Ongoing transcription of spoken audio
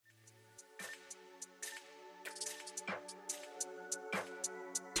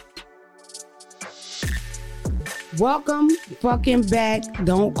Welcome fucking back.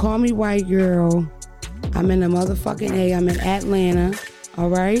 Don't call me white girl. I'm in the motherfucking A. I'm in Atlanta. All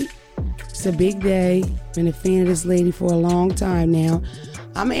right? It's a big day. Been a fan of this lady for a long time now.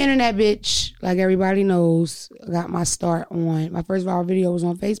 I'm an internet bitch, like everybody knows. I got my start on, my first viral video was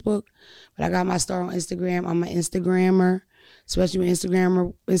on Facebook, but I got my start on Instagram. I'm an Instagrammer, especially when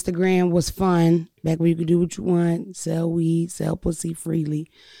Instagram was fun, back when you could do what you want, sell weed, sell pussy freely.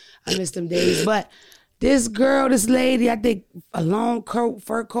 I miss them days, but this girl, this lady, I think a long coat,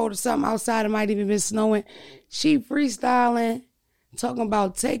 fur coat or something outside, it might even been snowing. She freestyling, talking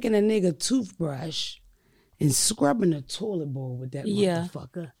about taking a nigga toothbrush and scrubbing the toilet bowl with that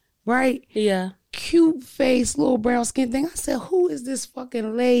motherfucker. Right? Yeah. Cute face, little brown skin thing. I said, who is this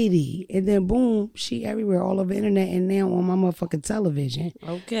fucking lady? And then boom, she everywhere, all over the internet and now on my motherfucking television.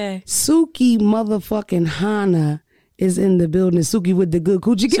 Okay. Suki motherfucking Hana is in the building. Suki with the good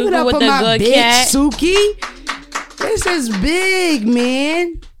coochie. Give it up for my bitch, cat. Suki. This is big,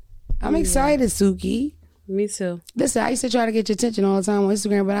 man. I'm excited, Suki. Me too. Listen, I used to try to get your attention all the time on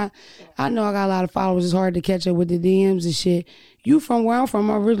Instagram, but I know I got a lot of followers. It's hard to catch up with the DMs and shit. You from where I'm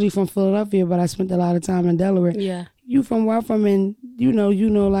from? I'm originally from Philadelphia, but I spent a lot of time in Delaware. Yeah. You from where I'm from, and you know,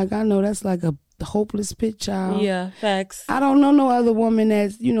 like I know that's like a hopeless pit child. Yeah, facts. I don't know no other woman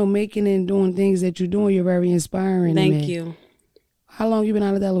that's, making and doing things that you're doing. You're very inspiring. Thank you. How long you been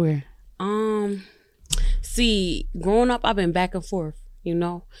out of Delaware? See, growing up, I've been back and forth.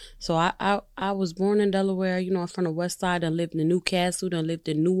 So I was born in Delaware, I'm from the west side. I lived in Newcastle, I lived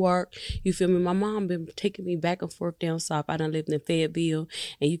in Newark. You feel me? My mom been taking me back and forth down south. I done lived in Fayetteville,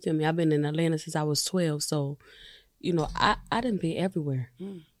 and you feel me? I've been in Atlanta since I was 12. So, I done been everywhere,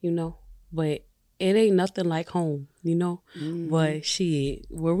 but it ain't nothing like home, Mm-hmm. But shit,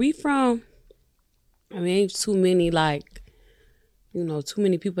 where we from, ain't too many too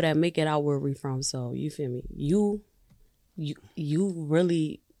many people that make it out where we from. So you feel me? You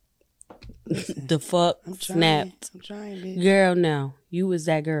really the fuck snapped. I'm trying, bitch. Girl, now. You was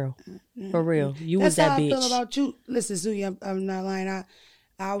that girl. For real. You was that bitch. That's how I feel about you. Listen, Suki, I'm not lying.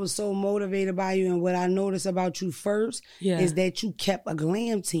 I was so motivated by you, and what I noticed about you first is that you kept a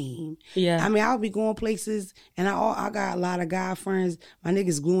glam team. Yeah. I'll be going places, and I got a lot of guy friends. My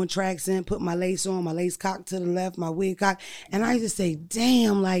niggas gluing tracks in, put my lace on, my lace cocked to the left, my wig cocked, and I used to say,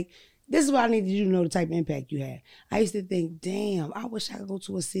 damn, like, this is what I need you to know, the type of impact you had. I used to think, damn, I wish I could go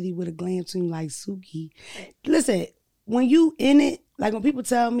to a city with a glam team like Suki. Listen, when you in it, like when people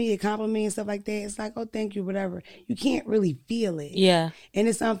tell me, they compliment me and stuff like that, it's like, oh, thank you, whatever. You can't really feel it. Yeah. And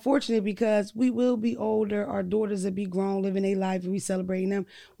it's unfortunate because we will be older, our daughters will be grown, living their life, and we celebrating them.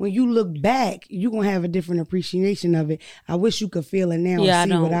 When you look back, you're going to have a different appreciation of it. I wish you could feel it now and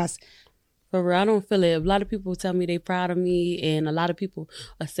see what I... For real, I don't feel it. A lot of people tell me they proud of me, and a lot of people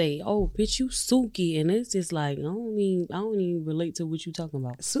say, "Oh, bitch, you Suki," and it's just like I don't even relate to what you talking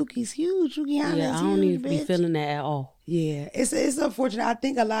about. Suki's huge. I don't even be feeling that at all. Yeah, it's unfortunate. I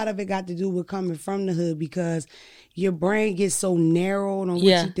think a lot of it got to do with coming from the hood because your brain gets so narrowed on what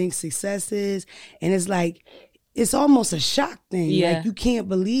you think success is, and it's like. It's almost a shock thing. Yeah. Like you can't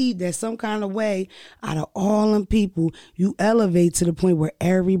believe that some kind of way out of all them people, you elevate to the point where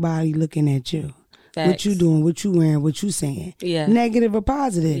everybody looking at you. Facts. What you doing, what you wearing, what you saying. Yeah. Negative or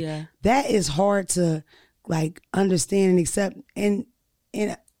positive. Yeah. That is hard to like understand and accept. And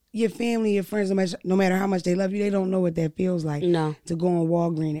your family, your friends, no matter how much they love you, they don't know what that feels like. No. To go on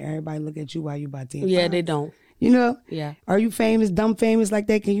Walgreens and everybody look at you while you about 10 Yeah, pounds. they don't. Yeah. Are you famous, dumb famous like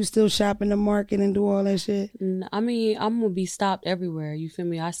that? Can you still shop in the market and do all that shit? I'm going to be stopped everywhere. You feel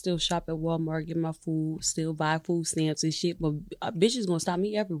me? I still shop at Walmart, get my food, still buy food stamps and shit. But bitches going to stop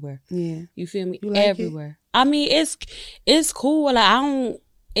me everywhere. Yeah. You feel me? You like everywhere. It's cool. Like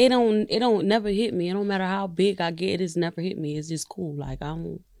it don't never hit me. It don't matter how big I get. It's never hit me. It's just cool. Like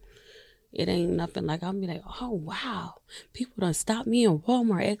it ain't nothing like I'll be like, oh wow. People done stop me in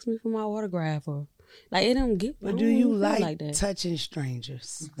Walmart, ask me for my autograph or like it don't get. But do you like that. touching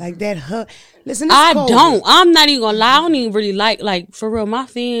strangers? Like that hug? Listen, I don't. I'm not even gonna lie. I don't even really like for real. My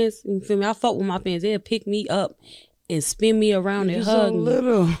fans, you feel me? I fuck with my fans. They'll pick me up and spin me around and hug me.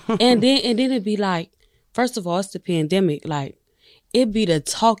 Little. and then it'd be like, first of all, it's the pandemic. Like it be the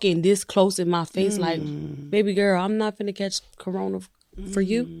talking this close in my face. Like, baby girl, I'm not finna catch corona for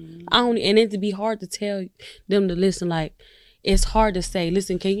you. I don't. And it'd be hard to tell them to listen. Like. It's hard to say,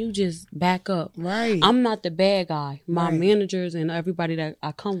 listen, can you just back up? Right. I'm not the bad guy. My managers and everybody that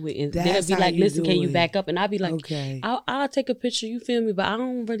I come with, they'll be like, listen, can you back up? And I'll be like, okay. I'll take a picture, you feel me? But I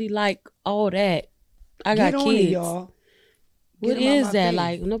don't really like all that. I got kids. It, y'all. What is that?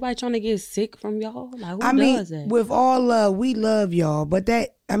 Like, nobody trying to get sick from y'all? Like, who does that? With all love, we love y'all. But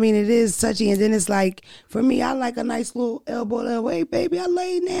that, it is touchy. And then it's like, for me, I like a nice little elbow. Hey, baby, I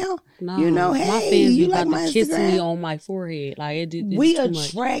lay now. No, hey, my fans you be like about my to kiss Instagram? me on my forehead. Like, we it's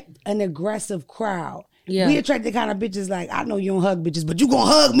attract an aggressive crowd. Yeah. We attract the kind of bitches like, I know you don't hug bitches, but you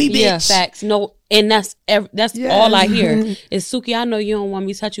gonna hug me, bitch. Yeah, facts. No, and that's all I hear. Is, Suki, I know you don't want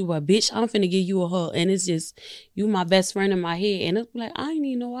me to touch you, but bitch, I'm finna give you a hug. And it's just, you my best friend in my head. And it's like, I ain't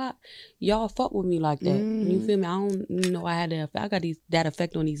even know y'all fuck with me like that. You feel me? I don't know I had that effect. I got that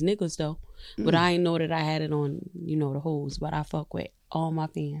effect on these niggas though. But I ain't know that I had it on, the hoes. But I fuck with all my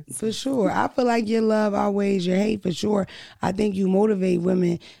fans. For sure. I feel like your love outweighs your hate, for sure. I think you motivate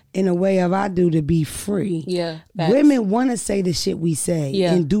women in a way of I do to be free. Yeah. Facts. Women want to say the shit we say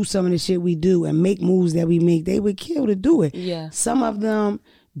and do some of the shit we do and make moves that we make. They would kill to do it. Yeah. Some of them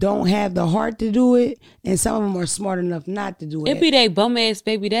don't have the heart to do it, and some of them are smart enough not to do it. It be they bum ass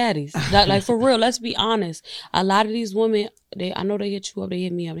baby daddies. Like for real, let's be honest. A lot of these women, I know they hit you up, they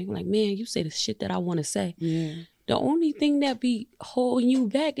hit me up. They be like, man, you say the shit that I want to say. Yeah. The only thing that be holding you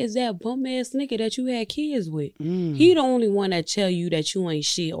back is that bum ass nigga that you had kids with. He the only one that tell you that you ain't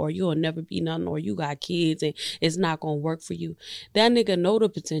shit or you'll never be nothing or you got kids and it's not gonna work for you. That nigga know the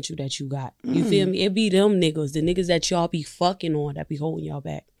potential that you got. You feel me? It be them niggas, the niggas that y'all be fucking on that be holding y'all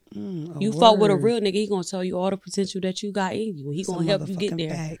back. You fuck with a real nigga, he gonna tell you all the potential that you got in you. He gonna help you get there.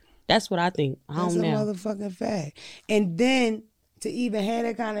 Fact. That's what I think. That's a motherfucking fact. And then to even have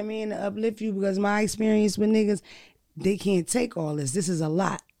that kind of man to uplift you, because my experience with niggas, they can't take all this. This is a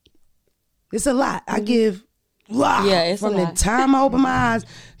lot. It's a lot. I give it's from the time I open my eyes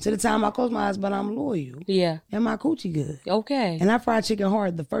to the time I close my eyes, but I'm loyal. Yeah. And my coochie good. Okay. And I fried chicken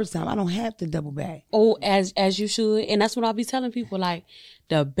hard the first time. I don't have to double back. Oh, as you should. And that's what I'll be telling people. Like,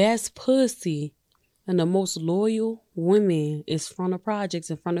 the best pussy and the most loyal women is from the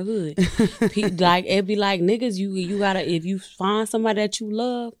projects and from the hood. Like, it be like, niggas, you gotta, if you find somebody that you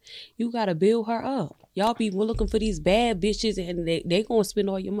love, you gotta build her up. Y'all be looking for these bad bitches and they gonna spend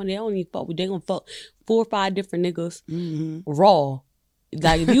all your money. They don't even fuck with. They gonna fuck 4 or 5 different niggas raw.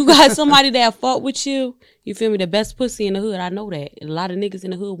 Like, if you got somebody that fuck with you, you feel me? The best pussy in the hood, I know that. A lot of niggas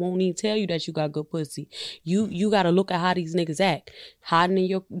in the hood won't even tell you that you got good pussy. You gotta look at how these niggas act. Hiding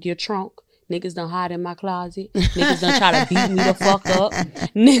in your trunk. Niggas done hide in my closet. Niggas done try to beat me the fuck up.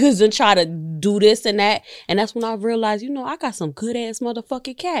 Niggas done try to do this and that. And that's when I realized, I got some good ass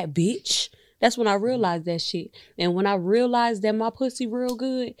motherfucking cat, bitch. That's when I realized that shit. And when I realized that my pussy real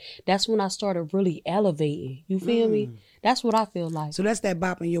good, that's when I started really elevating. You feel me? That's what I feel like. So that's that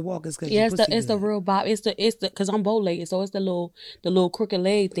bop in your walkers, cause yeah, it's the real bop. It's the cause I'm bow-legged, so it's the little crooked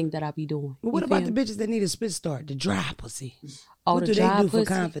leg thing that I be doing. But what about the bitches that need a spit start? The dry pussy. Oh, what do they do for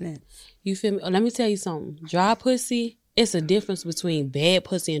confidence? You feel me? Let me tell you something. Dry pussy. It's a difference between bad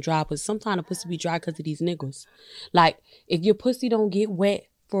pussy and dry pussy. Sometimes the pussy be dry because of these niggas. Like, if your pussy don't get wet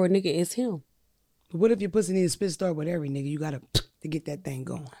for a nigga, it's him. What if your pussy needs a spit start with every nigga? You gotta to get that thing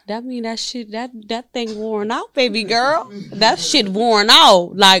going. That mean that shit, that thing worn out, baby girl. That shit worn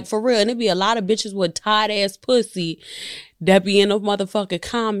out. Like, for real. And it be a lot of bitches with tight ass pussy that be in the motherfucking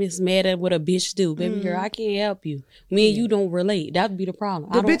comments mad at what a bitch do. Baby girl, I can't help you. Me and you don't relate. That'd be the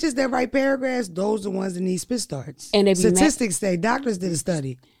problem. The bitches that write paragraphs, those are the ones that need spit starts. And they be statistics say, doctors did a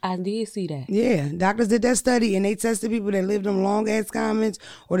study. I did see that. Yeah, doctors did that study and they tested people that leave them long ass comments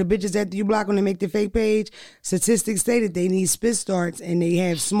or the bitches that you block when they make their fake page. Statistics say that they need spit starts and they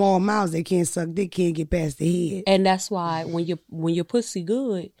have small mouths. They can't suck dick, can't get past the head. And that's why when your pussy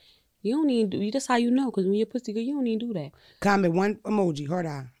good, you don't need to, that's how you know, because when your pussy good, you don't need to do that. Comment one emoji, hard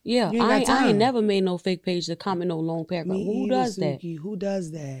eye. Yeah, I ain't never made no fake page to comment no long paragraph. Who does that? Who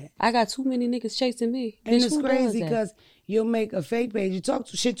does that? I got too many niggas chasing me. And bitch, it's crazy because you'll make a fake page. You talk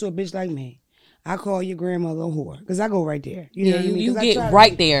shit to a bitch like me. I call your grandmother a whore because I go right there. You know what I mean? You get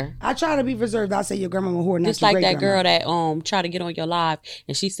right there. I try to be reserved. I say your grandmama a whore, not just your like that girl that tried to get on your live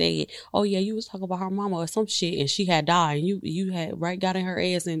and she said, "Oh yeah, you was talking about her mama or some shit and she had died and you had got in her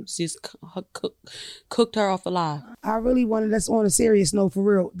ass and just cooked her off alive." I really wanted us on a serious note for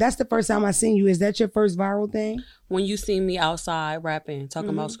real. That's the first time I seen you. Is that your first viral thing? When you see me outside rapping,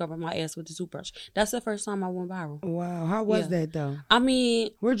 talking about scrubbing my ass with the toothbrush, that's the first time I went viral. Wow, how was that though? I mean,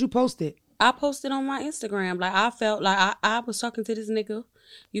 where'd you post it? I posted on my Instagram. Like, I felt like I was talking to this nigga.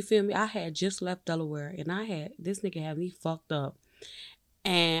 You feel me? I had just left Delaware and this nigga had me fucked up.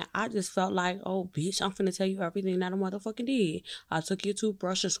 And I just felt like, oh, bitch, I'm finna tell you everything that I motherfucking did. I took your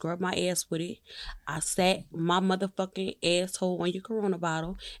toothbrush and scrubbed my ass with it. I sat my motherfucking asshole on your Corona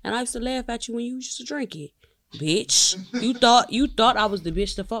bottle. And I used to laugh at you when you used to drink it. bitch. You thought I was the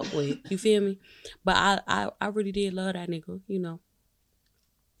bitch to fuck with. You feel me? But I really did love that nigga, you know.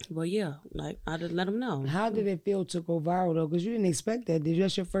 But yeah, like I just let him know. How did it feel to go viral though? Because you didn't expect that. Did you?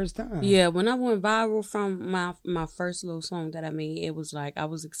 That's your first time. Yeah, when I went viral from my first little song that I made, it was like I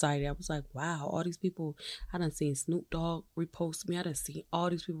was excited. I was like, wow, all these people. I done seen Snoop Dogg repost me. I done seen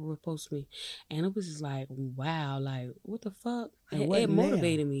all these people repost me, and it was just like, wow, like what the fuck? It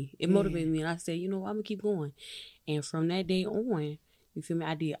motivated me. It motivated me, and I said, you know, I'm gonna keep going. And from that day on, you feel me?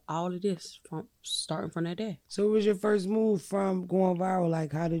 I did all of this from starting from that day. So what was your first move from going viral?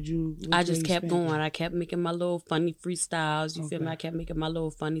 Like, how did you... I just kept going. I kept making my little funny freestyles. You feel me? I kept making my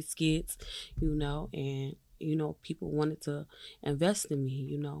little funny skits, you know, and, you know, people wanted to invest in me,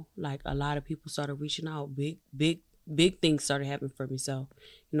 you know. Like, a lot of people started reaching out. Big things started happening for me. So,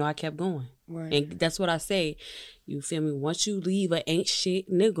 you know, I kept going. Right. And that's what I say. You feel me? Once you leave a ain't shit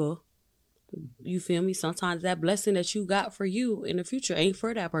nigga, you feel me? Sometimes that blessing that you got for you in the future ain't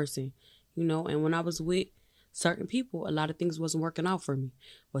for that person, you know? And when I was with certain people, a lot of things wasn't working out for me.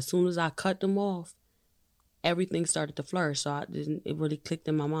 But as soon as I cut them off, everything started to flourish. So it really clicked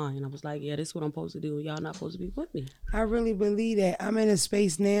in my mind. I was like, yeah, this is what I'm supposed to do. Y'all not supposed to be with me. I really believe that. I'm in a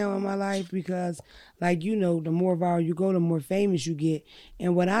space now in my life because, like, you know, the more viral you go, the more famous you get.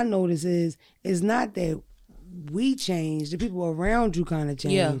 And what I notice is, it's not that we change, the people around you kind of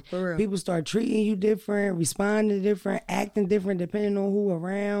change. Yeah, for real. People start treating you different, responding different, acting different depending on who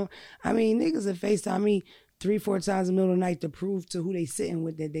around. I mean, niggas will FaceTime me 3-4 times in the middle of the night to prove to who they sitting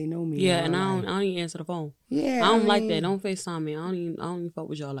with that they know me. Yeah, and I don't even answer the phone. Yeah, I don't like that. Don't FaceTime me. I don't even fuck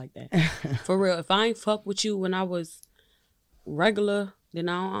with y'all like that. For real. If I ain't fuck with you when I was regular, then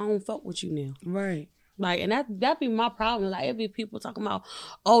I don't fuck with you now. Right. Like, and that be my problem. Like, it be people talking about,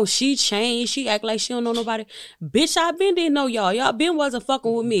 oh, she changed. She act like she don't know nobody. Bitch, I been didn't know y'all. Y'all been wasn't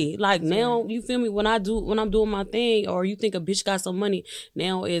fucking with me. Like, now, you feel me? When I'm doing my thing, or you think a bitch got some money,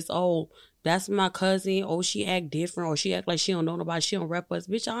 now it's, oh, that's my cousin. Oh, she act different. Or she act like she don't know nobody. She don't rep us.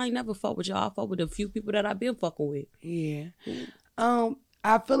 Bitch, I ain't never fuck with y'all. I fuck with a few people that I been fucking with. Yeah.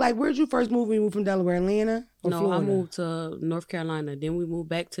 I feel like, where'd you first move? You moved from Delaware, Atlanta? No, Florida? I moved to North Carolina. Then we moved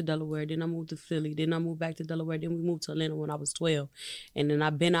back to Delaware. Then I moved to Philly. Then I moved back to Delaware. Then we moved to Atlanta when I was 12. And then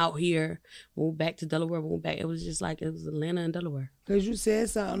I've been out here, moved back to Delaware, moved back. It was just like, it was Atlanta and Delaware. Because you said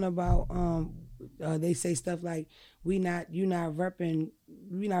something about, they say stuff like, you not repping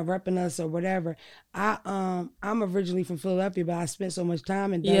us or whatever. I'm originally from Philadelphia, but I spent so much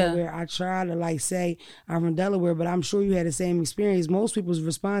time in Delaware. Yeah. I try to like say I'm from Delaware, but I'm sure you had the same experience. Most people's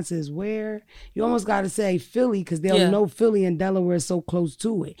response is where you almost got to say Philly because they'll know Philly and Delaware is so close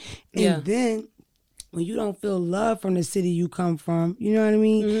to it. And then when you don't feel love from the city you come from, you know what I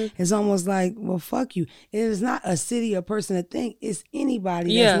mean? Mm-hmm. It's almost like, well, fuck you. It is not a city or person to think. It's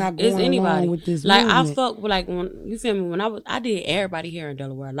anybody that's not going along with this like movement. I fuck with, like, when you feel me, when I did everybody here in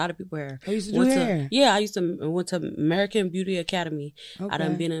Delaware. A lot of people here. I used to do hair. I used to went to American Beauty Academy. Okay. I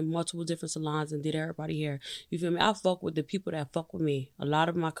done been in multiple different salons and did everybody here. You feel me? I fuck with the people that fuck with me. A lot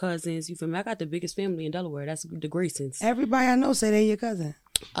of my cousins, you feel me? I got the biggest family in Delaware. That's the Graysons. Everybody I know say they your cousin.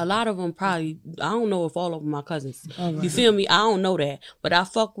 A lot of them probably, I don't know if all of them my cousins. You feel me? I don't know that. But I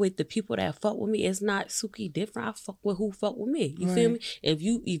fuck with the people that fuck with me. It's not Suki different. I fuck with who fuck with me. You feel me? If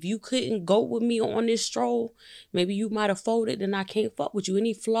you couldn't go with me on this stroll, maybe you might have folded, then I can't fuck with you.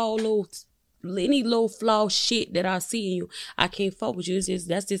 Any little flaw shit that I see in you, I can't fuck with you.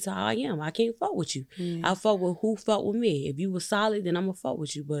 That's just how I am. I can't fuck with you. I fuck with who fuck with me. If you were solid, then I'm gonna fuck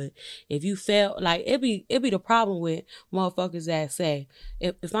with you. But if you felt like it be the problem with motherfuckers that say,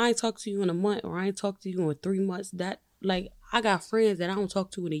 if I ain't talk to you in a month or I ain't talk to you in 3 months, that, like, I got friends that I don't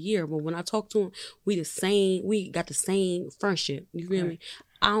talk to in a year, but when I talk to them, we got the same friendship. You feel me?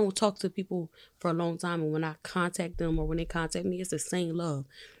 I don't talk to people for a long time, and when I contact them or when they contact me, it's the same love.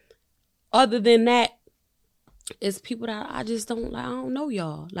 Other than that, it's people that I just don't like. I don't know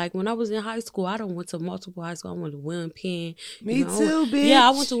y'all. Like, when I was in high school, I done went to multiple high schools. I went to William Penn. Me too, bitch. Yeah,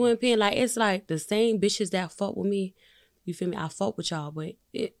 I went to William Penn. Like, it's like the same bitches that fuck with me. You feel me? I fuck with y'all, but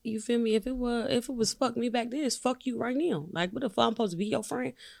you feel me? If it was fuck me back then, it's fuck you right now. Like, what the fuck? I'm supposed to be your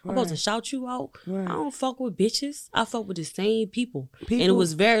friend? I'm supposed to shout you out? I don't fuck with bitches. I fuck with the same people. And it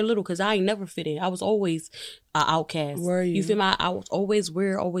was very little because I ain't never fit in. I was always an outcast. You feel me? I was always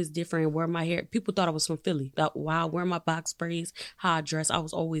weird, always different. Wear my hair. People thought I was from Philly. While I wear my box braids, how I dress, I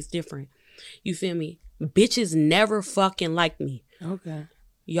was always different. You feel me? Bitches never fucking liked me. Okay.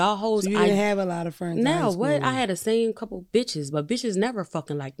 Y'all hoes. So you didn't have a lot of friends. No, what? I had the same couple bitches, but bitches never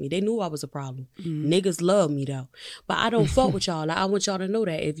fucking like me. They knew I was a problem. Niggas love me though, but I don't fuck with y'all. Like, I want y'all to know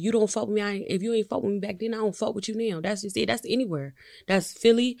that if you don't fuck with me, if you ain't fuck with me back then, I don't fuck with you now. That's just it. That's anywhere. That's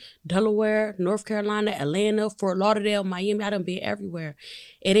Philly, Delaware, North Carolina, Atlanta, Fort Lauderdale, Miami. I done been everywhere.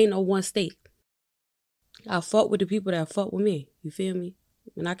 It ain't no one state. I fuck with the people that fuck with me. You feel me?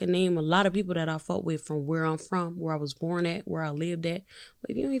 And I can name a lot of people that I fuck with from where I'm from, where I was born at, where I lived at.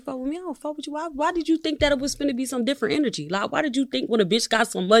 But if you ain't fuck with me, I don't fuck with you. Why did you think that it was going to be some different energy? Like, why did you think when a bitch got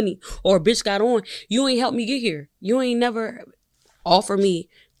some money or a bitch got on, you ain't helped me get here? You ain't never offer me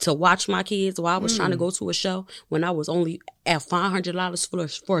to watch my kids while I was trying to go to a show when I was only at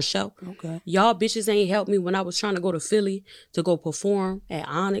 $500 for a show. Okay. Y'all bitches ain't helped me when I was trying to go to Philly to go perform at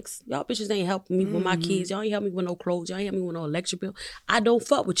Onyx. Y'all bitches ain't helping me with my kids. Y'all ain't help me with no clothes. Y'all ain't help me with no electric bill. I don't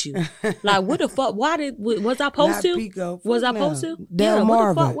fuck with you. Like, what the fuck? Was I supposed to? Pico. Was I supposed to? Delmarva. What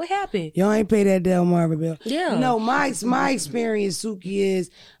the fuck? What happened? Y'all ain't pay that Delmarva bill. Yeah. No, my experience, Suki,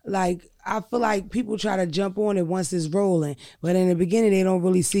 is like, I feel like people try to jump on it once it's rolling, but in the beginning they don't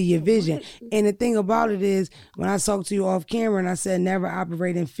really see your vision. And the thing about it is, when I talked to you off camera and I said never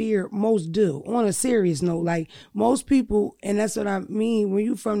operate in fear, most do. On a serious note, like most people, and that's what I mean, when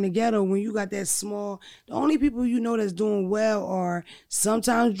you from the ghetto, when you got that small, the only people you know that's doing well are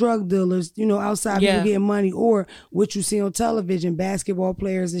sometimes drug dealers, you know, outside people getting money, or what you see on television, basketball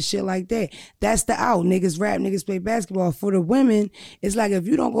players and shit like that. That's the out. Niggas rap, niggas play basketball. For the women, it's like if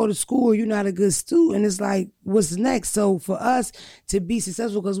you don't go to school, you're not a good student. It's like, what's next? So for us to be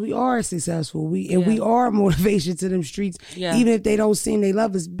successful, because we are successful, we are motivation to them streets, even if they don't seem they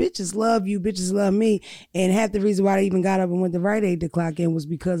love us. Bitches love you, bitches love me. And half the reason why they even got up and went to Rite Aid to clock in was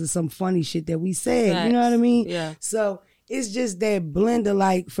because of some funny shit that we said. Facts. You know what I mean? Yeah. So it's just that blend of,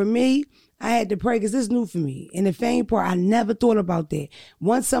 like, for me, I had to pray because this is new for me. And the fame part, I never thought about that.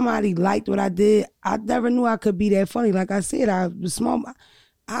 Once somebody liked what I did, I never knew I could be that funny. Like I said, I was small.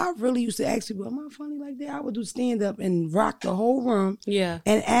 I really used to ask people, am I funny like that? I would do stand up and rock the whole room. Yeah.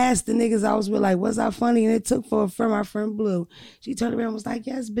 And ask the niggas I was with, like, was I funny? And it took for a friend, my friend Blue. She turned around and was like,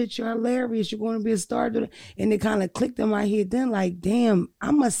 yes, bitch, you're hilarious. You're going to be a star. And it kind of clicked in my head then, like, damn,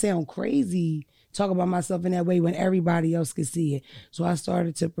 I must sound crazy talk about myself in that way when everybody else could see it. So I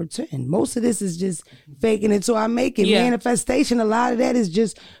started to pretend. Most of this is just faking it so I make it. Manifestation, a lot of that is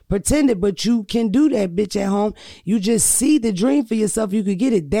just pretended, but you can do that, bitch, at home. You just see the dream for yourself. You could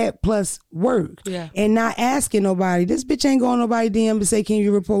get it. That plus work. Yeah. And not asking nobody. This bitch ain't going nobody DM to say, can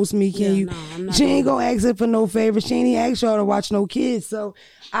you repost me? Can you? No, she ain't gonna ask it for no favor. She ain't even ask y'all to watch no kids. So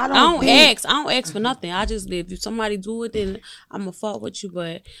I don't ask for nothing. I just, if somebody do it, then I'm gonna fuck with you.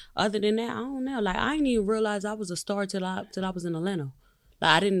 But other than that, I don't know. Like, I didn't even realize I was a star till I was in Atlanta.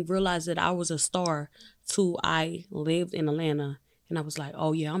 Like, I didn't realize that I was a star till I lived in Atlanta, and I was like,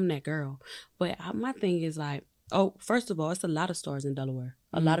 oh yeah, I'm that girl. But my thing is like, oh, first of all, it's a lot of stars in Delaware.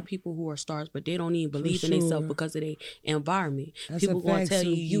 A lot of people who are stars, but they don't even believe in themselves because of their environment. That's people gonna tell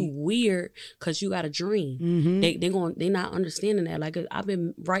you weird because you got a dream. They not understanding that. Like, I've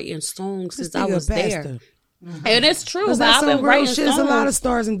been writing songs since I was there. And it's true. I've been writing songs. There's a lot of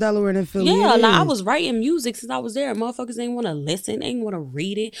stars in Delaware and Philly. Yeah, like, I was writing music since I was there. Motherfuckers ain't want to listen. Ain't want to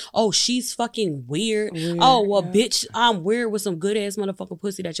read it. Oh, she's fucking weird. Oh, well, bitch, I'm weird with some good ass motherfucking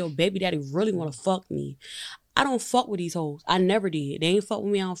pussy that your baby daddy really want to fuck me. I don't fuck with these hoes. I never did. They ain't fuck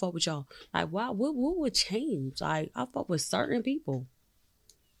with me. I don't fuck with y'all. Like, why? What would change? Like, I fuck with certain people.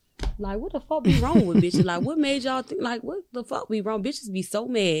 Like, what the fuck be wrong with bitches? Like, what made y'all think, like, what the fuck be wrong? Bitches be so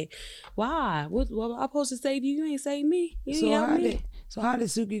mad. Why? What I supposed to save you? You ain't save me. You ain't help me. So how did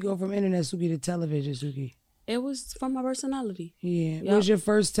Suki go from internet Suki to television Suki? It was from my personality. Yeah. Yep. Was your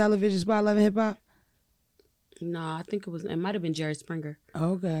first television spot Love and Hip Hop? No, I think it might have been Jerry Springer.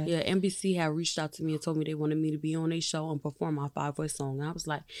 Okay. Yeah, NBC had reached out to me and told me they wanted me to be on their show and perform my 5-voice song. And I was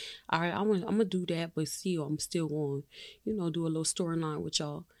like, all right, I'm gonna do that, but still, I'm still going, do a little storyline with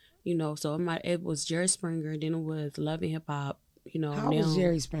y'all. So it was Jerry Springer, then it was Love and Hip Hop. How was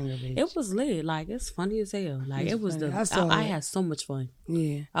Jerry Springer, bitch? It was lit. Like, it's funny as hell. Like, it was I had so much fun.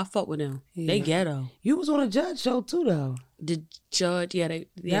 Yeah. I fuck with them. Yeah. They ghetto. You was on a Judge show too, though. The Judge,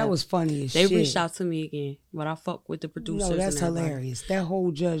 that was funny as shit. They reached out to me again, but I fuck with the producers. No, that's hilarious. That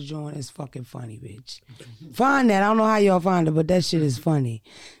whole Judge joint is fucking funny, bitch. Find that. I don't know how y'all find it, but that shit is funny.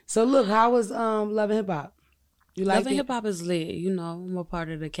 So look, how was Love and Hip Hop? You like Love and Hip Hop is lit. I'm a part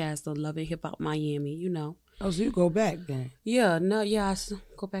of the cast of Love and Hip Hop Miami. Oh, so you go back then? Yeah, I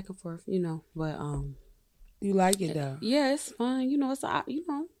go back and forth. But you like it though? Yeah, it's fun. It's a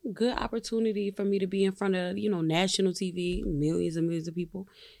good opportunity for me to be in front of national TV, millions and millions of people.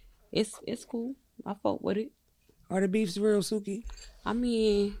 It's cool. I fuck with it. Are the beefs real, Suki? I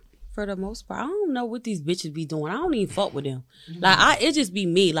mean, for the most part, I don't know what these bitches be doing. I don't even fuck with them. Like, it just be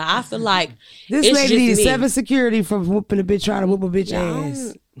me. Like, I feel like this it's lady just needs me. 7 security for whooping a bitch, trying to whoop a bitch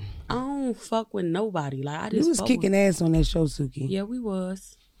ass. I don't fuck with nobody. Like, I just You was fuck kicking ass on that show, Suki. Yeah, we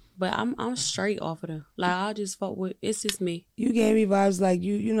was. But I'm straight off of them. Like, I just fuck with, it's just me. You gave me vibes like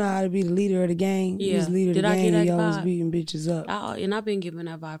you know how to be the leader of the gang. Yeah. You was the leader of Did the I gang get and that you always vibe? beating bitches up. And I've been giving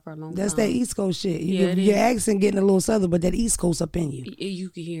that vibe for a long That's time. that East Coast shit. Yeah, Your accent getting a little southern, but that East Coast up in you. You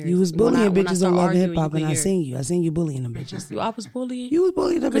can hear it. You was bullying When I bitches on start Love and arguing, Hip Hop, you and can I hear seen you. I seen you bullying them bitches. I was bullying? You was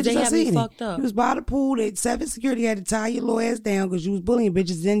bullying them 'Cause bitches. they I had me seen it. fucked up. You was by the pool. They 7 security had to tie your little ass down because you was bullying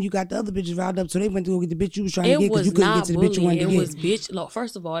bitches. Then you got the other bitches riled up, so they went to go get the bitch you was trying to get because you couldn't get to the bitch you wanted to get. It was bitch. Look,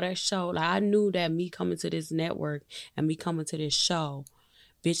 first of all, that show, like, I knew that me coming to this network and me coming to this show,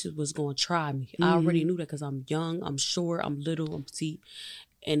 bitches was gonna try me. I already knew that because I'm young, I'm short, I'm little, I'm petite.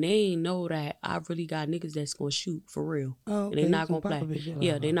 And they ain't know that I really got niggas that's gonna shoot for real. Oh, And they not gonna play.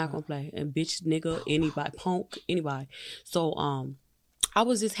 Yeah, they not gonna. gonna play. And bitch, nigga, anybody, punk, anybody. So I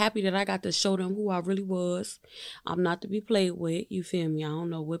was just happy that I got to show them who I really was. I'm not to be played with, you feel me? I don't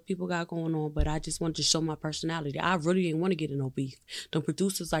know what people got going on, but I just wanted to show my personality. I really didn't want to get in no beef. The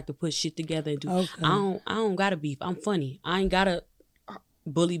producers like to put shit together and do. Okay. I don't gotta beef. I'm funny. I ain't gotta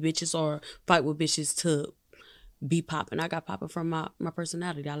bully bitches or fight with bitches to be popping. I got popping from my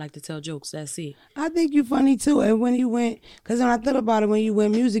personality. I like to tell jokes. That's it. I think you funny too. And when you went, because when I thought about it, when you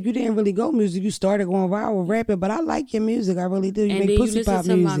went music, you didn't really go music. You started going viral rapping, but I like your music. I really do. You And make then pussy you listen pop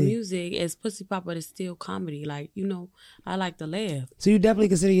to music. my music as pussy pop, but it's still comedy. Like, you know, I like to laugh. So you definitely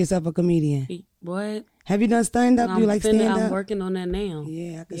consider yourself a comedian. What? Have you done stand up? Do you like stand I'm up? working on that now.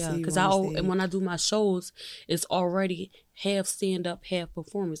 Yeah, I can see you because on the stage. and when I do my shows, it's already half stand up, half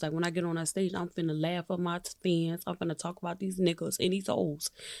performance. Like when I get on that stage, I'm finna laugh at my fans. I'm finna talk about these niggas and these hoes.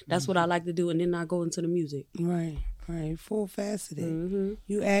 That's what I like to do, and then I go into the music. Right. Full faceted. Mm-hmm.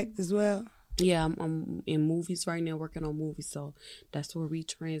 You act as well. Yeah, I'm in movies right now, working on movies. So that's where we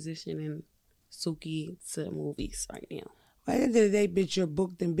transitioning Suki to movies right now. Well, at the end of the day, bitch, you're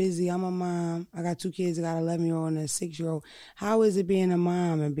booked and busy. I'm a mom. I got 2 kids. I got an 11-year-old and a 6-year-old. How is it being a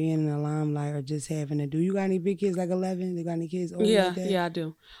mom and being in the limelight or just having to do? You got any big kids like 11? You got any kids older like that? Yeah, I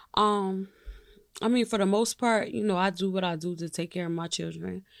do. I mean, for the most part, you know, I do what I do to take care of my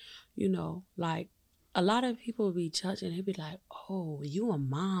children. You know, like a lot of people be judging. They be like, "Oh, you a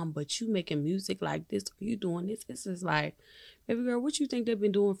mom, but you making music like this? Or you doing this?" This is like, baby girl, what you think they've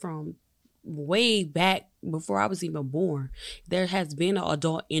been doing from way back before I was even born? There has been an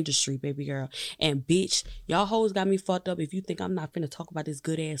adult industry, baby girl. And bitch, y'all hoes got me fucked up if you think I'm not finna talk about this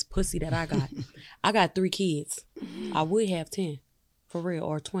good ass pussy that I got. I got 3 kids. I would have 10. For real,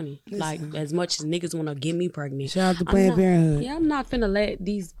 or 20. Listen. Like, as much as niggas want to get me pregnant. Shout out to Planned Parenthood. Yeah, I'm not finna let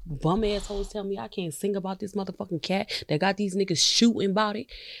these bum assholes tell me I can't sing about this motherfucking cat that got these niggas shooting about it.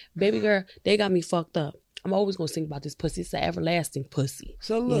 Baby girl, they got me fucked up. I'm always gonna sing about this pussy. It's an everlasting pussy.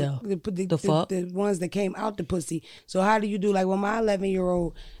 So look, Yeah. the ones that came out the pussy. So how do you do? Like when my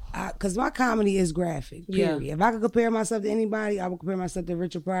 11-year-old, because my comedy is graphic. Period. Yeah. If I could compare myself to anybody, I would compare myself to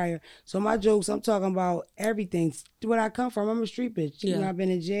Richard Pryor. So my jokes, I'm talking about everything. Where I come from, I'm a street bitch. Yeah. You know, I've been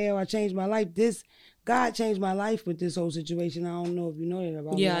in jail. I changed my life. God changed my life with this whole situation. I don't know if you know that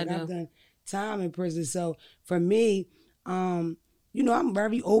about me. Yeah, Like, I know. I've done time in prison. So for me, you know, I'm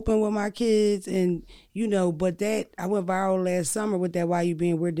very open with my kids and, you know, but that, I went viral last summer with that Why You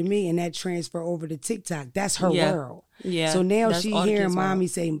Being Weird to Me, and that transferred over to TikTok. That's her world. Yeah. So now That's she all the hearing kids' mommy world.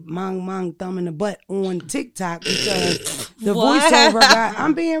 say, mong, mong, thumb in the butt on TikTok because the What? voiceover guy,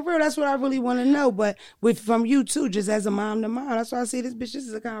 I'm being real. That's what I really want to know. But from you too, just as a mom to mom, that's why I say this bitch, this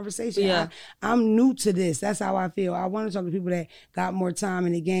is a conversation. Yeah. I'm new to this. That's how I feel. I want to talk to people that got more time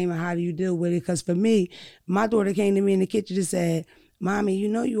in the game and how do you deal with it. Because for me, my daughter came to me in the kitchen and said, Mommy, you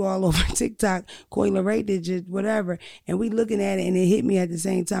know you all over TikTok, Coi Leray did you, whatever. And we looking at it and it hit me at the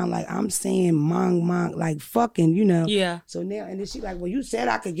same time. Like I'm saying mong, like fucking, you know. Yeah. So now, and then she like, well, you said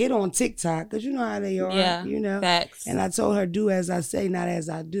I could get on TikTok because you know how they are, Yeah. you know. Facts. And I told her, do as I say, not as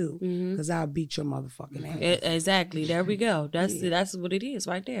I do. Mm-hmm. Because I'll beat your motherfucking ass. Exactly. There we go. That's what it is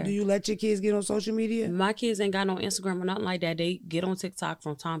right there. Do you let your kids get on social media? My kids ain't got no Instagram or nothing like that. They get on TikTok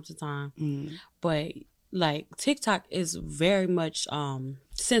from time to time. Mm. But like TikTok is very much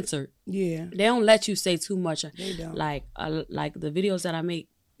censored. Yeah. They don't let you say too much. They don't. Like the videos that I make,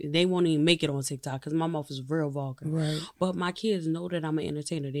 they won't even make it on TikTok because my mouth is real vulgar. Right. But my kids know that I'm an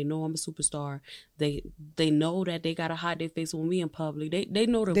entertainer. They know I'm a superstar. They know that they gotta hide their face with me in public. They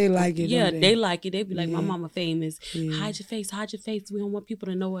know They like it. Yeah, don't they like it. They be like, my Yeah. mama famous. Yeah. Hide your face. We don't want people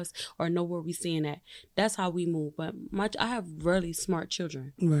to know us or know where we seeing at. That's how we move. But I have really smart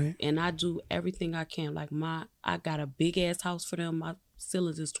children. Right. And I do everything I can. Like I got a big ass house for them. My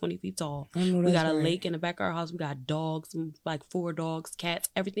ceilings is 20 feet tall. I know We that's got a right. lake in the back of our house. We got dogs, like 4 dogs, cats,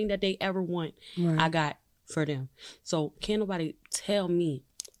 everything that they ever want. Right. I got for them. So can't nobody tell me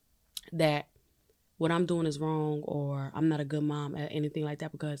that what I'm doing is wrong or I'm not a good mom or anything like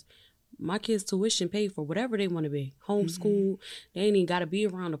that, because my kids' tuition paid for whatever they want to be. Homeschool, they ain't even got to be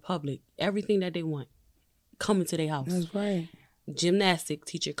around the public. Everything that they want coming to their house. That's right. Gymnastic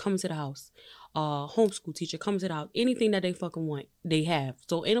teacher coming to the house. Homeschool teacher coming to the house. Anything that they fucking want, they have.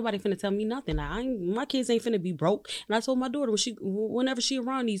 So ain't nobody finna tell me nothing. My kids ain't finna be broke. And I told my daughter whenever she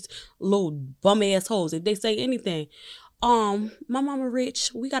around these little bum ass hoes, if they say anything, my mama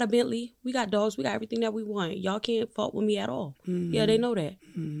rich, we got a Bentley, we got dogs, we got everything that we want. Y'all can't fuck with me at all. Yeah, they know that.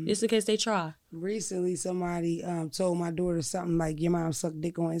 Just in case they try. Recently, somebody told my daughter something like, your mom sucked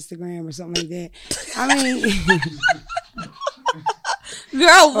dick on Instagram or something like that. I mean...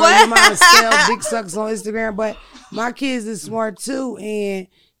 Girl, or your mom sell dick sucks on Instagram. But my kids are smart too, and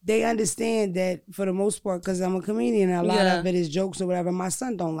they understand that for the most part, because I'm a comedian, and a lot of it is jokes or whatever. My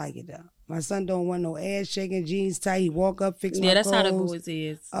son don't like it though. My son don't want no ass shaking, jeans tight. He walk up, fix my clothes. Yeah, that's how the boys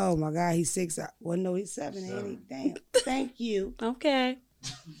is. Oh my God, he's 6. Well, no, he's 7, ain't he? Damn. Thank you. Okay.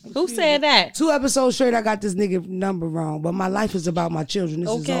 Who said that? 2 episodes straight, I got this nigga number wrong. But my life is about my children.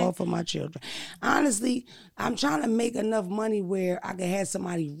 This is all for my children. Honestly, I'm trying to make enough money where I can have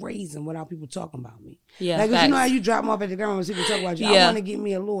somebody raise them without people talking about me. Yeah, like, 'cause you know how you drop them off at the ground when people talk about you. I want to get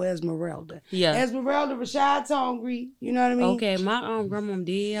me a little Esmeralda. Yeah. Esmeralda, Rashad's hungry. You know what I mean? Okay, my grandma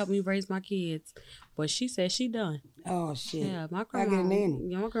did help me raise my kids, but she said she done. Oh shit. Yeah, my I get a grandma. nanny.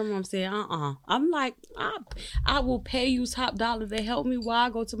 Yeah, my grandma said, I'm like, I will pay you top dollar to help me while I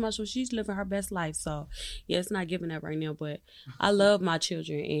go to my show. She's living her best life, so yeah, it's not giving that right now. But I love my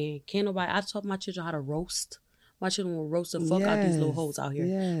children, and can't nobody. I taught my children how to roast. My children will roast the fuck out these little hoes out here.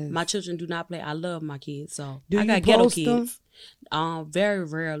 Yes. My children do not play. I love my kids, so Do I you got ghetto post them? kids. Very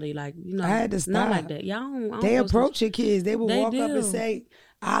rarely, like I had to stop. not like that. Y'all don't They post approach your kids. They will They walk up do. and say,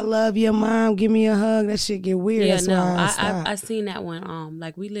 I love your mom. Give me a hug. That shit get weird. Yeah, That's no, why I stopped. I seen that one.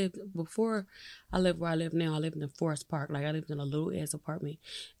 Like we lived before I lived where I live now. I lived in Forest Park. Like I lived in a little ass apartment,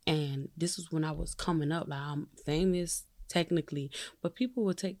 and this was when I was coming up. Like I'm famous technically, but people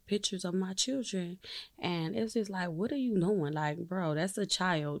would take pictures of my children, and it's just like, what are you doing? Like, bro, that's a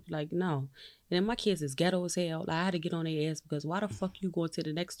child. Like, no. And then my kids is ghetto as hell. Like, I had to get on their ass because why the fuck you going to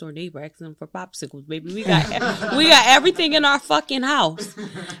the next door neighbor asking them for popsicles, baby? We got everything in our fucking house.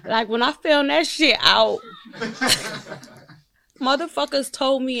 Like when I found that shit out, motherfuckers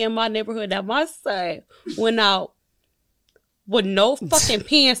told me in my neighborhood that my son went out with no fucking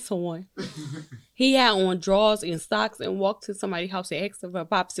pants on. He had on drawers and socks and walked to somebody's house and asked them for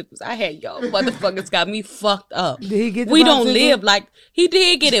popsicles. I had y'all motherfuckers got me fucked up. Did he get the We don't popsicle? live like he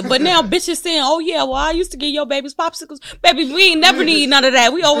did get it, but now bitches saying, "Oh yeah, well I used to get your babies popsicles, baby. We ain't never need none of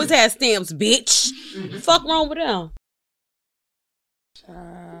that. We always had stamps, bitch. Fuck wrong with them."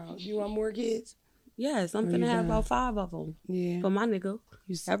 You want more kids? Yes, I'm finna have about 5 of them. Yeah. For my nigga.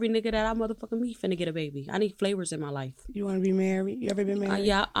 Every nigga that I motherfucking meet finna get a baby. I need flavors in my life. You want to be married? You ever been married?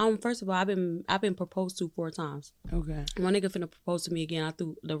 Yeah. First of all, I've been proposed to 4 times. Okay. My nigga finna propose to me again. I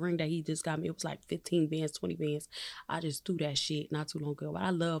threw the ring that he just got me. It was like 15 bands, 20 bands. I just threw that shit not too long ago. But I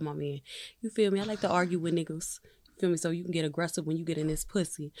love my man. You feel me? I like to argue with niggas. Feel me? So you can get aggressive when you get in this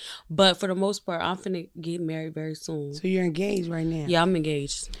pussy. But for the most part, I'm finna get married very soon. So you're engaged right now? Yeah, I'm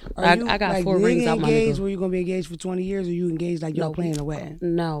engaged. I got like, 4 rings out my engaged nigga. where you gonna be engaged for 20 years, or you engaged like y'all No, playing a wedding?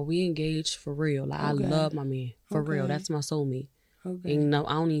 No, we engaged for real. Like I love my man for real. That's my soulmate. Okay. And no,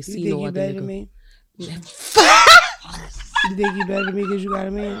 I don't even see You think no you other better nigga. than me? You think you better than me because you got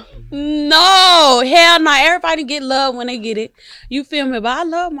a man? No, hell no. Everybody get love when they get it. You feel me? But I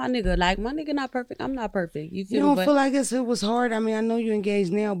love my nigga. Like my nigga not perfect. I'm not perfect. You feel You me? don't But feel like it was hard? I mean, I know you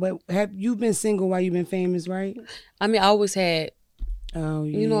engaged now, but have you been single while you been famous, right? I mean, I always had. Oh,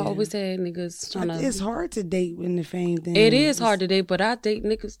 yeah. You know, I always had niggas trying to. It's hard to date in the fame thing. It is hard to date, but I date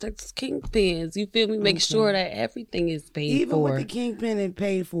niggas that's kingpins. You feel me? Make sure that everything is paid Even for. with the kingpin and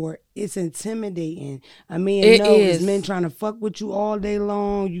paid for, it's intimidating. I mean, It it's is. men trying to fuck with you all day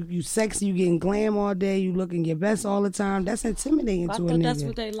long. You sexy, you getting glam all day, you looking your best all the time. That's intimidating I to a thought nigga. that's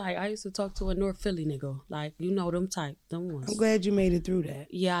what they like. I used to talk to a North Philly nigga. Like, you know them type, them ones. I'm glad you made it through that.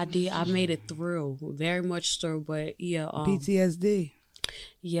 Yeah, I did. I made it through. Very much through, but yeah. PTSD.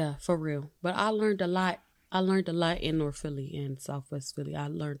 Yeah, for real. But I learned a lot. I learned a lot in North Philly and Southwest Philly. I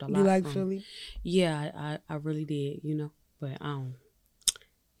learned a lot. You like Philly? Yeah, I really did, you know. But I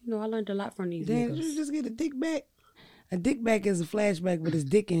learned a lot from these Damn, niggas. did you just get a dick back? A dick back is a flashback with his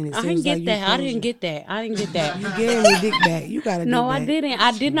dick in it. I didn't get that. I didn't get that. You gave me a dick back. You got a dick No, back. I didn't.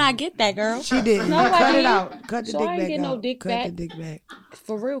 I did not get that, girl. She didn't. No, Cut it out. Cut the So dick I back ain't get no out. dick Cut back. the dick back.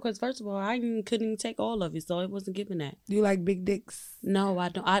 For real, because first of all, couldn't even take all of it, so it wasn't giving that. You like big dicks? No, I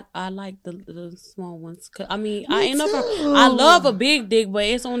don't. I like the small ones. 'Cause, I mean, Me too. I love a big dick, but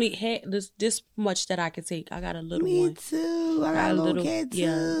it's only this much that I can take. I got a little one. Me too. I got a little kid too.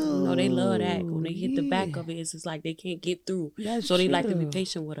 Yeah, no, they love that. When they hit the back of it, it's just like they can't get through. That's so they like to true. be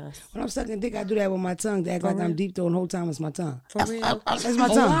patient with us. When I'm sucking dick, I do that with my tongue to act like I'm deep throwing the whole time. It's my tongue. For real, That's my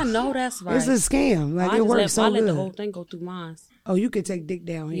Oh, tongue. I know that's right. It's a scam. Like I it works so I good. let the whole thing go through mine. Oh, you could take dick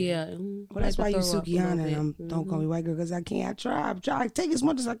down here. Yeah. Well, that's why you throw up a little Sukihana bit. and don't call me white girl because I can't. I try to take as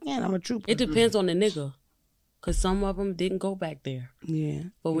much as I can. I'm a trooper. It depends on the nigga. Because some of them didn't go back there. Yeah.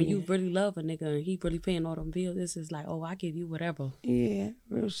 But when you really love a nigga and he really paying all them bills, this is like, oh, I give you whatever. Yeah,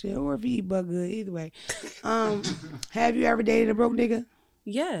 real shit. Or if you eat but good, either way. Have you ever dated a broke nigga?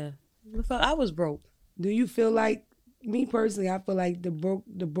 Yeah. I was broke. Do you feel like, me personally, I feel like the broke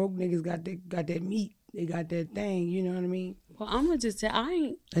niggas got that meat. They got that thing, you know what I mean? Well, I'm going to just say, I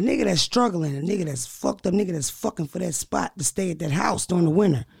ain't. A nigga that's struggling, a nigga that's fucked up, nigga that's fucking for that spot to stay at that house during the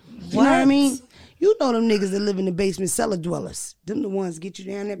winter. You know what I mean? You know them niggas that live in the basement, cellar dwellers. Them the ones get you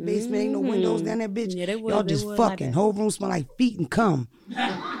down that basement, ain't no windows down that bitch. Yeah, they would, y'all just would fucking. like whole room smell like feet and cum.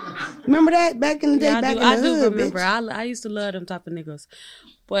 Remember that? Back in the day, Yeah, back I in the do hood, remember. bitch. I used to love them type of niggas.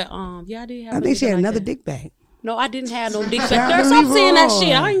 But, yeah, I did have I a think she nigga had like another that. dick bag. No, I didn't have no dick back. Shout Girl, to stop saying that Leroy.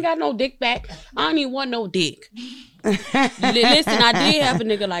 shit. I ain't got no dick back. I don't even want no dick. Listen, I did have a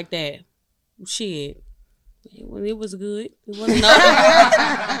nigga like that. Shit. It was good. It wasn't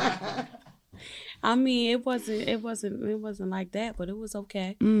I mean, it wasn't like that, but it was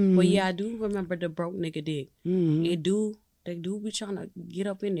okay. Mm-hmm. But yeah, I do remember the broke nigga dick. Mm-hmm. They do be trying to get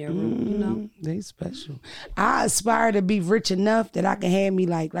up in there, you know. They special. I aspire to be rich enough that I can have me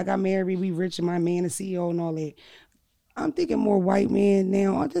like I married, we rich and my man a CEO and all that. I'm thinking more white men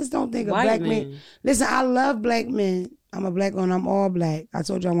now. I just don't think of White black men. men. Listen, I love black men. I'm a black one. I'm all black. I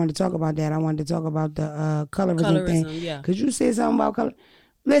told you I wanted to talk about that. I wanted to talk about the colorism thing. Yeah. Because you said something about color.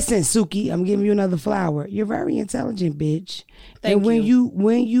 Listen, Suki, I'm giving you another flower. You're very intelligent, bitch. Thank you.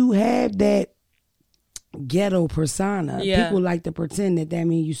 When you have that ghetto persona, Yeah. people like to pretend that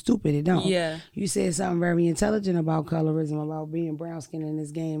means you stupid. It don't. Yeah. You said something very intelligent about colorism, about being brown skin in this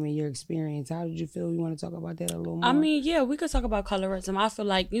game and your experience. How did you feel? You want to talk about that a little more? I mean, yeah, we could talk about colorism. I feel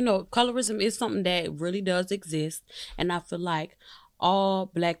like, colorism is something that really does exist. And I feel like all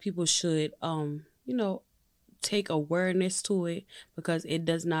black people should, take awareness to it because it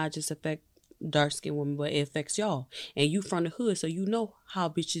does not just affect dark-skinned women, but it affects y'all. And you from the hood, so you know how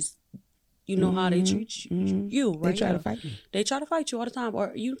bitches, how they treat you, right? They try to fight you. They try to fight you all the time.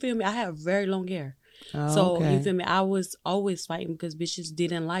 Or, you feel me? I have very long hair. Oh, So, okay. you feel me? I was always fighting because bitches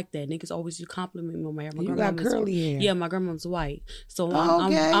didn't like that. Niggas always used to compliment me on my hair. My You got grandmama's- curly hair. Yeah, my grandma's white. So,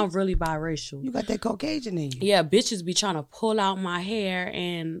 Okay. I'm really biracial. You got that Caucasian in you. Yeah, bitches be trying to pull out my hair,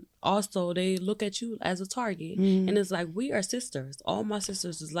 and also they look at you as a target. Mm-hmm. And it's like, we are sisters. All my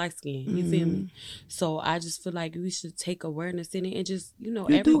sisters is light skinned. You feel me? So I just feel like we should take awareness in it and just, You do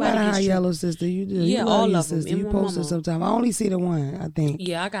everybody got a high gets treated. yellow sister. You do. Yeah, you love all your of them. sister. And You my post it mama. sometimes. I only see the one, I think.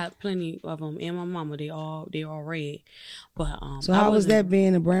 Yeah, I got plenty of them. And my mama, they all red. But So I how was wasn't- that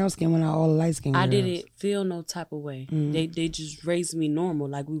being a brown skin when all the light skin I girls? didn't feel no type of way. Mm-hmm. They just raised me normal,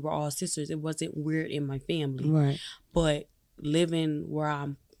 like we were all sisters. It wasn't weird in my family. Right. But living where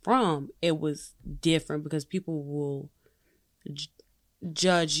I'm from, it was different because people will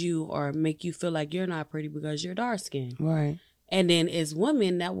judge you or make you feel like you're not pretty because you're dark skinned. Right. And then as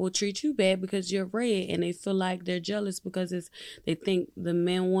women that will treat you bad because you're red, and they feel like they're jealous because they think the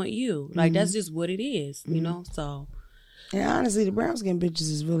men want you. Like that's just what it is, you know? So And honestly, the brown skin bitches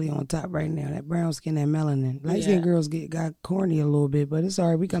is really on top right now. That brown skin, that melanin. Light skin girls got corny a little bit, but it's all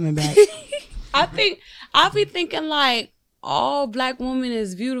right. We coming back. I be thinking like all black women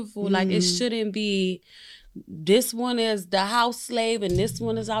is beautiful. Like it shouldn't be this one is the house slave and this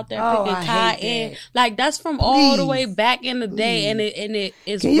one is out there picking I cotton. hate that. Like that's from all the Please. way back in the day, and it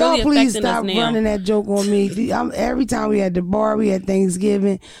is Can really y'all please affecting us stop now. running that joke on me? Every time we at the bar, we at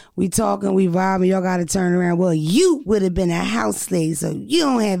Thanksgiving, we talking, we vibing, y'all got to turn around. Well, you would have been a house slave, so you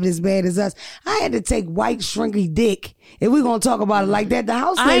don't have it as bad as us. I had to take white shrinky dick. If we gonna talk about it like that, the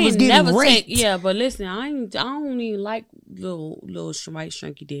house I slave was ain't getting never raped. but listen, I don't even like little white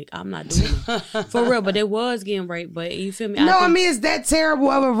shrinky dick. I'm not doing it. For real, but they was getting raped. But you feel me? I mean, it's that terrible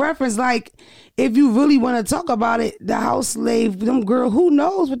of a reference. Like, if you really want to talk about it, the house slave, them girl, who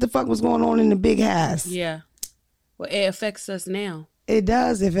knows what the fuck was going on in the big house? Yeah. Well, it affects us now. It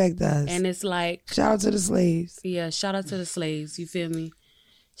does affect us. And it's like... Shout out to the slaves. Yeah, shout out to the slaves. You feel me?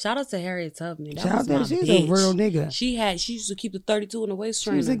 Shout out to Harriet Tubman. Shout out to her. She's a real nigga. She used to keep the 32 in the waist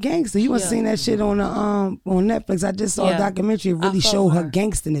trainer. She was a gangster. You must have seen that shit on Netflix. I just saw a documentary. It really showed her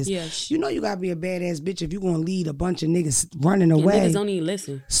gangsterness. Yeah. You know you gotta be a badass bitch if you gonna lead a bunch of niggas running away. Niggas don't even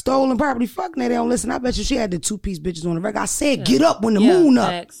listen. Stolen property. Fuck no, they don't listen. I bet you she had the 2-piece bitches on the record. I said get up when the moon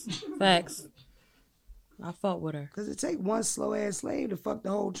up. Facts. I fought with her. Because it take one slow ass slave to fuck the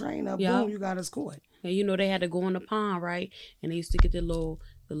whole train up. Boom, you got us caught. And you know they had to go in the pond, right? And they used to get the little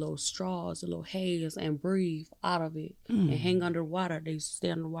straws, the little haze, and breathe out of it and hang underwater. They used to stay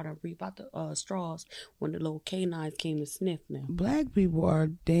underwater and breathe out the straws when the little canines came to sniff them. Black people are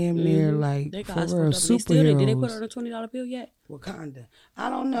damn near like, they for got real, superheroes. Did they put her on a $20 bill yet? Wakanda. I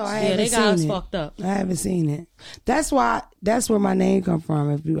don't know. I haven't they seen got us it. fucked up. I haven't seen it. That's where my name come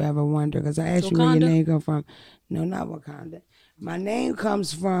from, if you ever wonder. Because I asked you where your name come from. No, not Wakanda. My name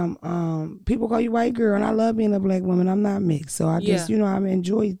comes from, people call you white girl, and I love being a black woman. I'm not mixed. So I just, I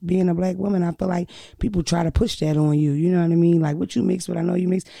enjoy being a black woman. I feel like people try to push that on you. You know what I mean? Like, what you mix with, I know you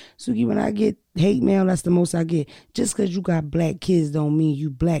mix. Suki, when I get hate mail, that's the most I get. Just because you got black kids don't mean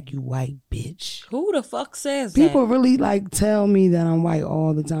you black, you white bitch. Who the fuck says people that? really, like, tell me that I'm white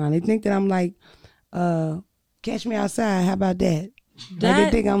all the time. They think that I'm like, catch me outside. How about that? They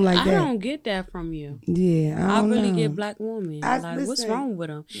think I'm like that. I don't get that from you. Yeah, I really get black women. What's wrong with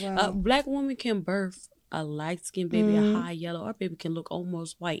them? Wow. Black woman can birth a light-skinned baby, a high yellow. Our baby can look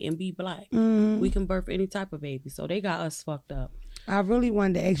almost white and be black. We can birth any type of baby. So they got us fucked up. I really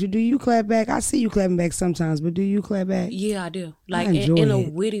wanted to ask you, do you clap back? I see you clapping back sometimes, but do you clap back? Yeah, I do. Like, in a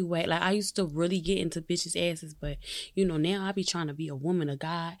witty way. Like, I used to really get into bitches' asses, but, now I be trying to be a woman of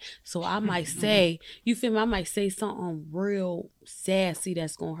God. So I might say, you feel me? I might say something real sassy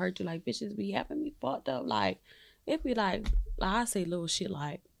that's going to hurt you. Like, bitches be having me fucked up. Like, it be like I say little shit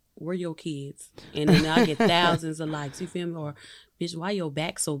like, where your kids? And then I get thousands of likes, you feel me? Or, bitch, why your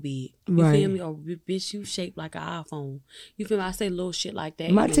back so big? You feel me? Or, bitch, you shaped like an iPhone. You feel me? I say little shit like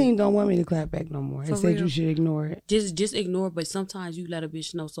that. My team don't want me to clap back no more. They said you should ignore it. Just ignore it, but sometimes you let a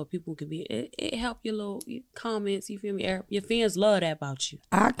bitch know so people can be, it help your little comments, you feel me? Your fans love that about you.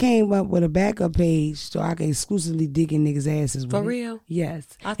 I came up with a backup page so I can exclusively dig in niggas' asses with For it. real?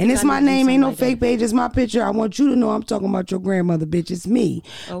 Yes. And it's my name, ain't no fake page, it's my picture. I want you to know I'm talking about your grandmother, bitch. It's me.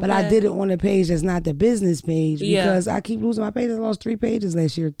 Okay. But I did it on a page that's not the business page because I keep losing my pages. I lost 3 pages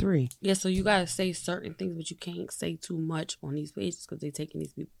last year, 3. Yeah, so you gotta say certain things, but you can't say too much on these pages because they taking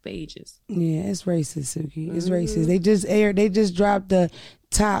these people's pages. Yeah, it's racist, Suki. It's racist. They just dropped the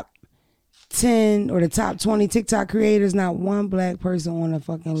top 10 or the top 20 TikTok creators. Not one black person on the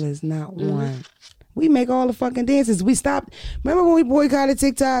fucking list. Not one. We make all the fucking dances. We stopped. Remember when we boycotted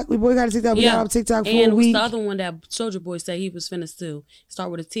TikTok? We got off TikTok for a week. And the other one that Soulja Boy said he was finna sue.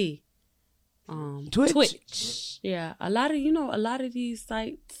 Start with a T. Twitch. Yeah, a lot of these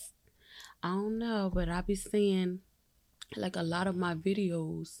sites, I don't know, but I be seeing like a lot of my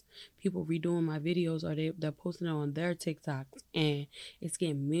videos, people redoing my videos, or they're posting it on their TikToks, and it's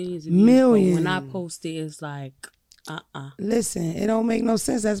getting millions of views. But when I post it, it's like, Listen, it don't make no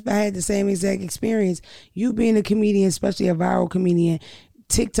sense. I had the same exact experience. You being a comedian, especially a viral comedian,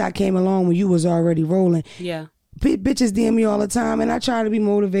 TikTok came along when you was already rolling. Yeah. Bitches DM me all the time, and I try to be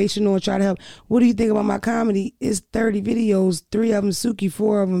motivational, try to help. What do you think about my comedy? It's 30 videos, 3 of them Suki,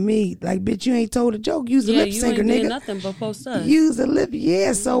 4 of them me. Like, bitch, you ain't told a joke. Use a lip syncer, nigga. You ain't nothing but post us. Use a lip,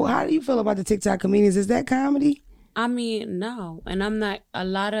 yeah. So how do you feel about the TikTok comedians? Is that comedy? I mean, no, and I'm not. A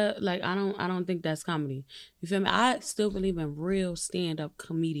lot of I don't think that's comedy. You feel me? I still believe in real stand-up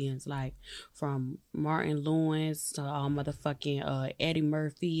comedians, like from Martin Lawrence to motherfucking Eddie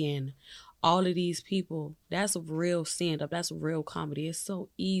Murphy and all of these people. That's a real stand-up. That's real comedy. It's so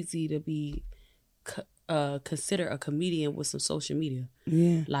easy to be considered a comedian with some social media.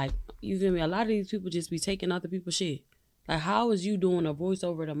 Yeah, like, you feel me? A lot of these people just be taking other people's shit. Like, how is you doing a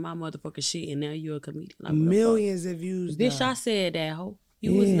voiceover to my motherfucking shit and now you're a comedian? Like, millions of views. Bitch, I said that, ho.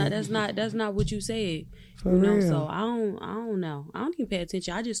 You was not. That's not what you said. For real. So I don't know. I don't even pay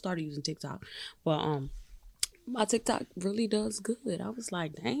attention. I just started using TikTok, but my TikTok really does good. I was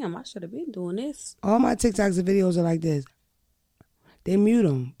like, damn, I should have been doing this. All my TikToks and videos are like this. They mute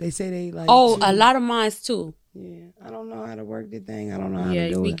them. They say they like. Oh, a lot of mine's too. Yeah, I don't know how to work the thing. I don't know how to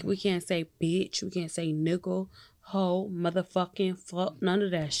do it. We can't say bitch. We can't say nickel, hoe, motherfucking fuck, none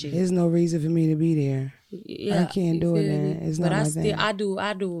of that shit. There's no reason for me to be there. Yeah, I can't do it, man. It's but not I my still, thing. I do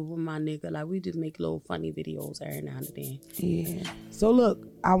it with my nigga. Like, we just make little funny videos every now and then. Yeah. So look,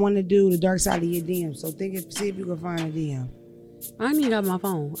 I want to do the dark side of your DM. So see if you can find a DM. I ain't even got my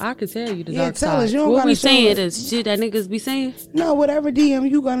phone. I can tell you the dark tell side. us. You don't what gotta we show saying us. is shit that niggas be saying. No, whatever DM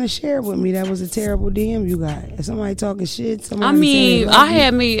you gonna share with me, that was a terrible DM you got. If somebody talking shit, somebody I mean, saying I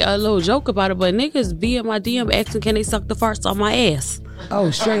had me a little joke about it, but niggas be in my DM asking can they suck the farts on my ass.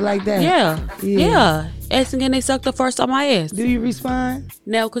 Oh, straight like that. Yeah. Asking can they suck the farts on my ass. Do you respond?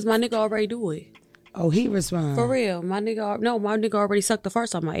 No, because my nigga already do it. Oh, he respond. For real. My nigga already sucked the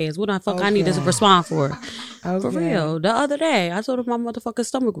farts on my ass. What the fuck I need to respond for? Okay. For real. The other day, I told him my motherfucking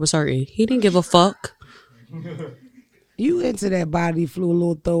stomach was hurting. He didn't give a fuck. You into that body flu, a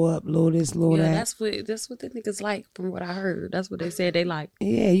little throw up, little this, little that. That's what the niggas like from what I heard. That's what they said they like.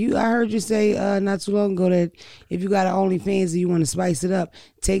 Yeah, I heard you say not too long ago that if you got an OnlyFans and you want to spice it up,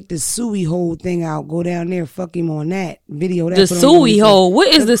 take the suey hole thing out, go down there, fuck him on that video. That The suey hole. What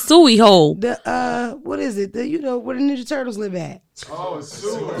is the suey hole? The what is it? Where the Ninja Turtles live at? Oh, it's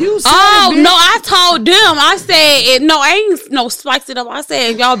sewer. You said Oh, it, bitch. no, I told them. I said, I ain't spiced it up. I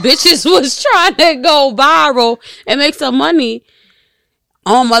said, y'all bitches was trying to go viral and make some money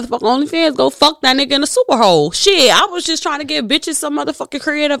on motherfucking OnlyFans, go fuck that nigga in the super hole. Shit, I was just trying to give bitches some motherfucking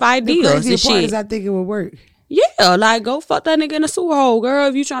creative The ideas crazy and part shit. is I think it would work. Yeah, like, go fuck that nigga in the sewer hole, girl.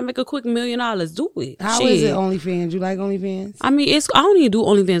 If you trying to make a quick $1 million, do it. How Shit. is it OnlyFans? You like OnlyFans? I mean, I don't even do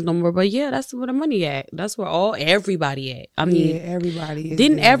OnlyFans no more, but yeah, that's where the money at. That's where everybody at. I mean, Yeah, everybody is.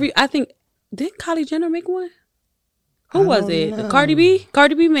 didn't there. didn't Kylie Jenner make one? I Who was don't it? know. Cardi B?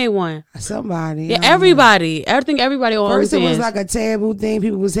 Cardi B made one. Somebody. Yeah, I don't know. everybody. I think everybody on First it was OnlyFans. like a taboo thing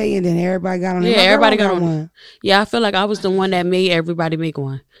people was hating, then everybody got on it. Yeah, My girl everybody got on one. Yeah, I feel like I was the one that made everybody make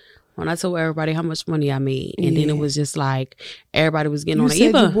one. When I told everybody how much money I made. And then Yeah. it was just like, everybody was getting You on it. said you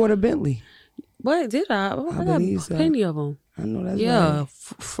Even, bought a Bentley. what did I? Oh, I believe got so. plenty of them. I know that's Yeah,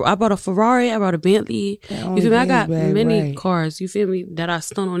 right. I bought a Ferrari. I bought a Bentley. That You feel me? I OnlyFans got bag, many right. cars. You feel me? That I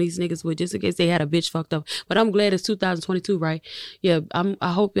stun on these niggas with just in case they had a bitch fucked up. But I'm glad it's 2022, right? Yeah,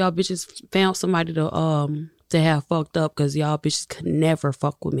 I hope y'all bitches found somebody to have fucked up because y'all bitches could never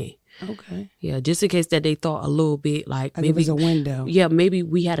fuck with me. Okay. Yeah, just in case that they thought a little bit like Like if maybe it's a window. yeah, maybe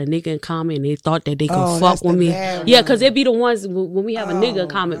we had a nigga in common and they thought that they could Oh, fuck that's with the me. bad Yeah, one. because it be the ones when we have a nigga in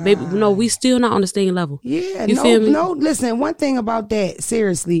common. Baby, no, we still not on the same level. Yeah, You feel me? no. Listen, one thing about that,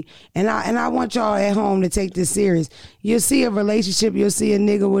 seriously, and I want y'all at home to take this serious. You'll see a relationship, you'll see a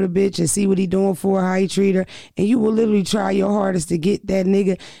nigga with a bitch and see what he doing for her, how he treat her, and you will literally try your hardest to get that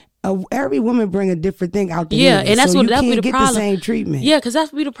nigga. Every woman bring a different thing out the Yeah, nigga, and that's so what you that be can't the get problem. the same treatment. Yeah, because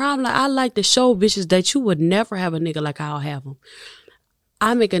that's be the problem. Like I like to show bitches that you would never have a nigga like I'll have him.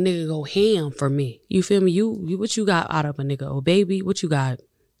 I make a nigga go ham for me. You feel me? You what you got out of a nigga? Oh baby, what you got?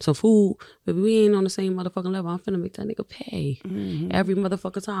 Some food, baby. We ain't on the same motherfucking level. I'm finna make that nigga pay every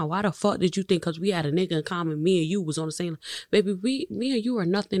motherfucking time. Why the fuck did you think? Because we had a nigga in common. Me and you was on the same. Baby, me and you are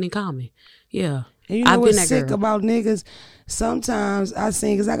nothing in common. Yeah, And you know I've been what's that sick girl. about niggas? Sometimes I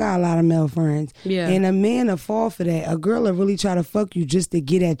seen, because I got a lot of male friends. Yeah. And a man will fall for that. A girl will really try to fuck you just to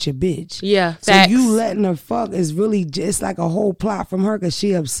get at your bitch. Yeah, So facts. you letting her fuck is really just like a whole plot from her because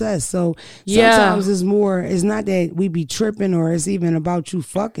she obsessed. So Yeah. sometimes it's not that we be tripping or it's even about you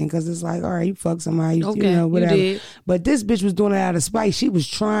fucking because it's like, all right, you fuck somebody, Okay, you know, you whatever. did. But this bitch was doing it out of spite. She was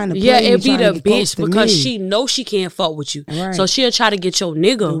trying to play Yeah, you, it be trying to the get close bitch to because me. she know she can't fuck with you. Right. So she'll try to get your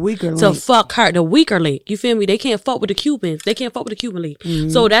nigga The weaker to link. fuck her, the weaker link. You feel me? They can't fuck with the Cubans. They can't fuck with the Cuban link. Mm-hmm.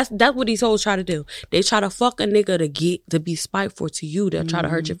 So that's what these hoes try to do. They try to fuck a nigga to be spiteful to you. They'll try to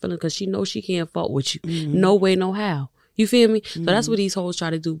hurt your feelings because she knows she can't fuck with you. Mm-hmm. No way, no how. You feel me? So that's what these hoes try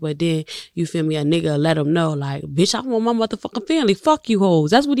to do. But then, you feel me, a nigga let them know, like, bitch, I want my motherfucking family. Fuck you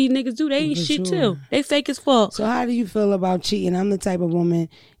hoes. That's what these niggas do. They ain't For shit sure. too. They fake as fuck. So how do you feel about cheating? I'm the type of woman,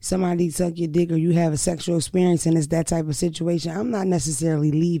 somebody suck your dick or you have a sexual experience and it's that type of situation, I'm not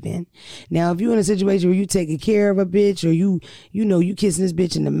necessarily leaving. Now, if you're in a situation where you taking care of a bitch or you kissing this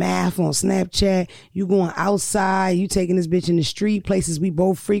bitch in the mouth on Snapchat, you going outside, you taking this bitch in the street, places we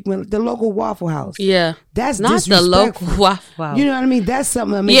both frequent, the local Waffle House. Yeah. That's not the local disrespectful. Waffle House. You know what I mean? That's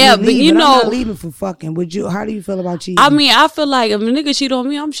something that makes Yeah, me but leave. you I'm know- not leaving for fucking. How do you feel about cheating? I mean, I feel like if a nigga cheat on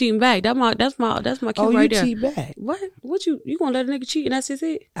me, I'm cheating back. That's my cue oh, right you there. cheat back. What you gonna let a nigga cheat and that's just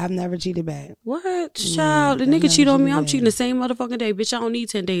it? I've never cheated back. What? Child, the I've nigga never cheat on me, cheated I'm back. cheating the same motherfucking day. Bitch, I don't need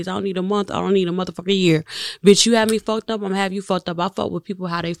 10 days. I don't need a month. I don't need a motherfucking year. Bitch, you have me fucked up, I'm gonna have you fucked up. I fuck with people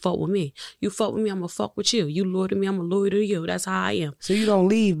how they fuck with me. You fuck with me, I'm gonna fuck with you. You loyal to me, I'm gonna loyal to you. That's how I am. So you don't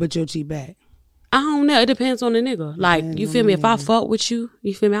leave, but you'll cheat back. I don't know. It depends on the nigga. Like, you feel me? If I fuck with you,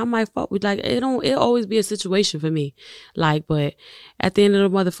 you feel me? I might fuck with, like, it always be a situation for me. Like, but at the end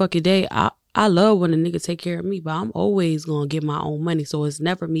of the motherfucking day, I love when a nigga take care of me, but I'm always gonna get my own money. So it's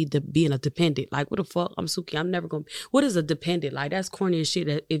never me being a dependent. Like, what the fuck? I'm Suki. I'm never gonna. What is a dependent? Like, that's corny as shit.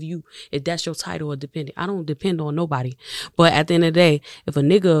 That if that's your title, a dependent. I don't depend on nobody. But at the end of the day, if a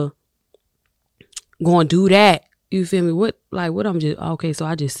nigga gonna do that, you feel me? What I'm just okay? So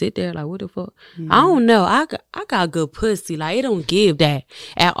I just sit there like, what the fuck? I don't know. I got good pussy. Like, it don't give that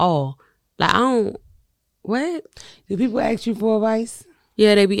at all. Like, I don't. What? Do people ask you for advice?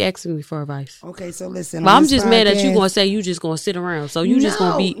 Yeah, they be asking me for advice. Okay, so listen. But I'm just mad that you gonna say you just gonna sit around. So you just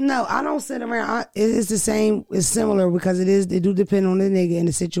gonna be. No, I don't sit around. It's the same. It's similar because it do depend on the nigga and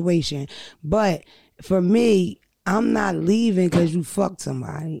the situation. But for me, I'm not leaving because you fucked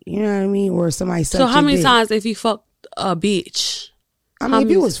somebody. You know what I mean? Or somebody sucked So how many dick. times if you fucked a bitch? I mean, if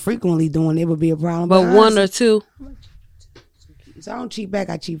you was frequently doing it, would be a problem. But one or two. So I don't cheat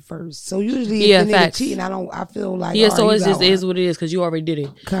back, I cheat first. So usually if the nigga cheating, I feel like so it just is what it is because you already did it.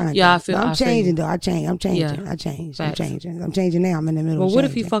 Kinda. Yeah, I feel. I'm changing though. I'm changing. Yeah. I'm changing now. I'm in the middle. Well, what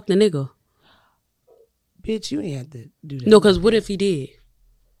if he fucked the nigga? Bitch, you ain't have to do that. No, because what if he did?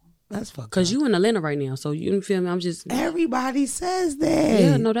 That's fucked up. Because you in Atlanta right now, so you feel me? I'm just. Everybody says that.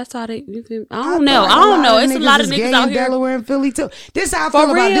 Yeah, no, that's how they. You feel me? I don't know. It's a lot of niggas out here. Delaware and Philly too. This how I feel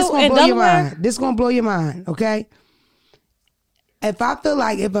about it. This gonna blow your mind. This gonna blow your mind. Okay. If I feel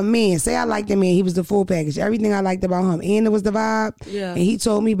like if a man, say I liked a man, he was the full package, everything I liked about him, and it was the vibe, and he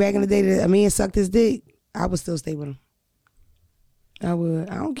told me back in the day that a man sucked his dick, I would still stay with him. I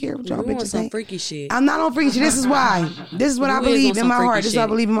would. I don't care what y'all bitches some think. Freaky shit. I'm not on freaky shit. This is why. This is what I believe in my heart. This is what I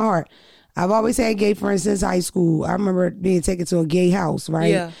believe in my heart. I've always had gay friends since high school. I remember being taken to a gay house,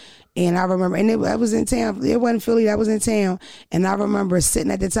 right? Yeah. And I remember, and I was in town. It wasn't Philly. That was in town. And I remember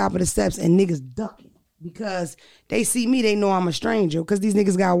sitting at the top of the steps and niggas ducking. Because they see me, they know I'm a stranger. Because these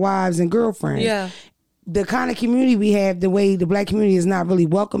niggas got wives and girlfriends. Yeah. The kind of community we have, the way the black community is not really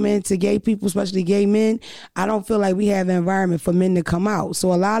welcoming to gay people, especially gay men, I don't feel like we have an environment for men to come out.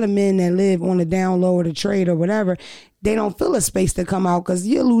 So a lot of men that live on the down low or the trade or whatever, they don't feel a space to come out because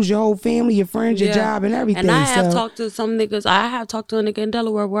you'll lose your whole family, your friends, your job, and everything. And I have talked to some niggas. I have talked to a nigga in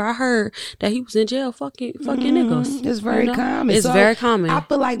Delaware where I heard that he was in jail fucking niggas. It's very common. It's very common. I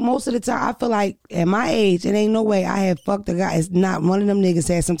feel like most of the time, I feel like at my age, it ain't no way I have fucked a guy. It's not one of them niggas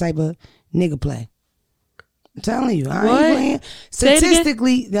had some type of nigga play. I'm telling you, I ain't playing.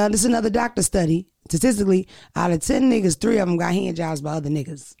 Statistically, now this is another doctor study. Statistically, out of 10 niggas, 3 of them got hand jobs by other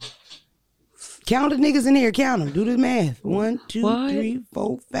niggas. Count the niggas in here. Count them. Do the math. 1, 2, 3,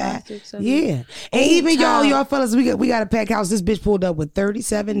 4, 5. 6, 7. Yeah. And even y'all fellas, we got a packed house. This bitch pulled up with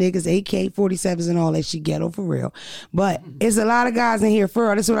 37 niggas, AK-47s and all that shit, ghetto for real. But it's a lot of guys in here for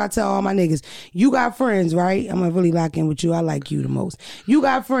real. That's what I tell all my niggas. You got friends, right? I'm gonna really lock in with you. I like you the most. You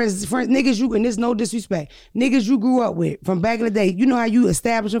got friends, niggas you, and there's no disrespect, niggas you grew up with from back in the day. You know how you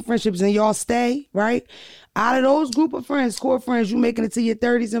establish some friendships and y'all stay, right? Out of those group of friends, core friends, you making it to your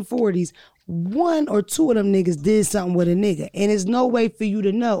 30s and 40s, 1 or 2 of them niggas did something with a nigga. And there's no way for you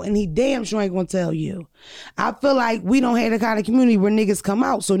to know. And he damn sure ain't gonna tell you. I feel like we don't have the kind of community where niggas come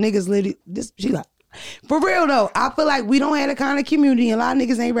out. So niggas literally, she like, for real though, I feel like we don't have the kind of community, and a lot of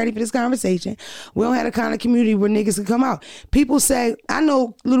niggas ain't ready for this conversation. We don't have the kind of community where niggas can come out. People say, I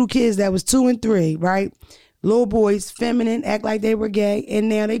know little kids that was 2 and 3, right? Little boys, feminine, act like they were gay, and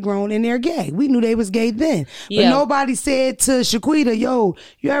now they grown and they're gay. We knew they was gay then. But nobody said to Shaquita, yo,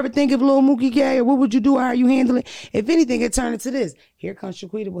 you ever think of Lil Mookie gay, or what would you do, how you handle it? If anything, it turned into this. Here comes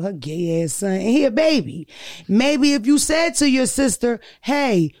Shaquita with her gay ass son, and he a baby. Maybe if you said to your sister,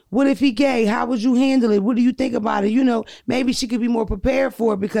 hey, what if he gay? How would you handle it? What do you think about it? You know, maybe she could be more prepared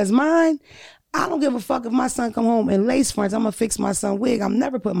for it, because mine, I don't give a fuck if my son come home in lace fronts. I'm going to fix my son wig. I'm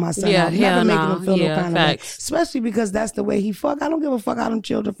never putting my son out. Never making him feel no kind of way. Especially because that's the way he fuck. I don't give a fuck how them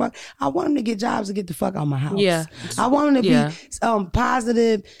children fuck. I want him to get jobs and get the fuck out of my house. Yeah. I want him to be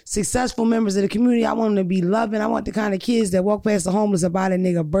positive, successful members of the community. I want him to be loving. I want the kind of kids that walk past the homeless and buy that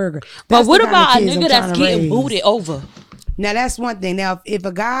nigga a burger. But what about a nigga that's getting booted over? Now that's one thing. Now if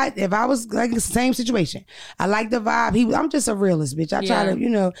I was like in the same situation, I like the vibe. I'm just a realist, bitch. I try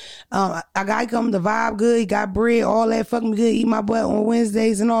to, a guy come the vibe good, he got bread, all that fucking good, eat my butt on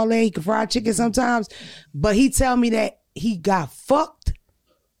Wednesdays and all that. He can fry chicken sometimes, but he tell me that he got fucked.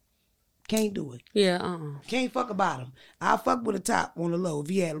 Can't do it. Yeah, Can't fuck about him. I'll fuck with a top on the low if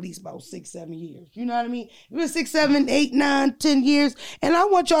he had at least about 6, 7 years. You know what I mean? If it's 6, 7, 8, 9, 10 years, and I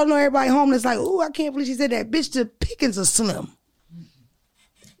want y'all to know everybody homeless like, ooh, I can't believe she said that. Bitch, the pickings are slim.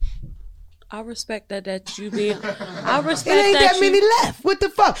 I respect that you being. I respect it ain't that you, many left. What the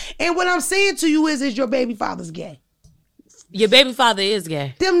fuck? And what I'm saying to you is your baby father's gay. Your baby father is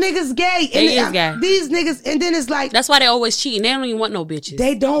gay. Them niggas gay. They is gay. These niggas, and then it's like that's why they always cheating. They don't even want no bitches.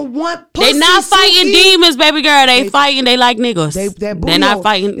 They don't want pussy. They not fighting demons, baby girl. They fighting. They like niggas. They're not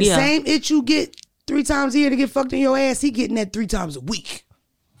fighting. The same itch you get 3 times a year to get fucked in your ass. He getting that 3 times a week.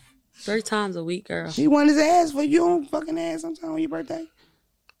 3 times a week, girl. He want his ass for you on fucking ass sometime on your birthday.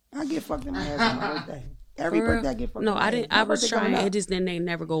 I get fucked in my ass on my birthday. Every birthday I get fucked. No, I didn't. I was trying. It just then they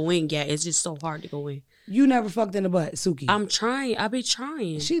never go in yet. It's just so hard to go in. You never fucked in the butt, Suki. I'm trying. I be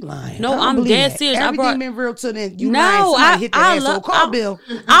trying. She lying. No, I'm dead serious. Everything been real to then. You lying. Somebody hit the asshole. Call Bill.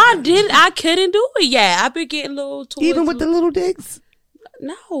 I couldn't do it yet. I been getting little. Even with the little dicks.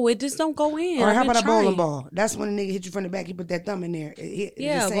 No, it just don't go in. Or how about a bowling ball? That's when a nigga hit you from the back. He put that thumb in there.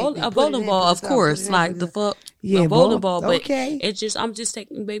 A bowling ball, of course. Like the fuck. Yeah, a bowling ball. But it's just I'm just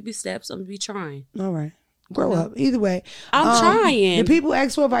taking baby steps. I'm gonna be trying. All right. Grow up. Either way. I'm trying. The people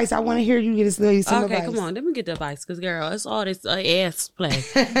ask for advice. I want to hear you get some advice. Okay, come on. Let me get the advice. Because, girl, it's all this ass play.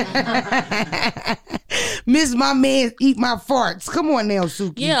 Miss my man eat my farts. Come on now,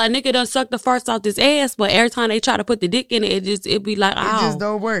 Suki. Yeah, a nigga done suck the farts out this ass, but every time they try to put the dick in it, it be like, ow. It just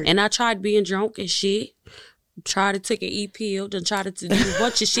don't work. And I tried being drunk and shit. Try to take an E-pill. Then try to do a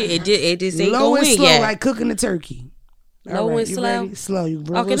bunch of shit. It just ain't low going and slow, yet. Like cooking a turkey. Low and slow? Ready? Slow. You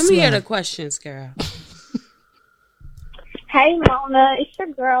okay, let me hear the questions, girl. Hey, Mona, it's your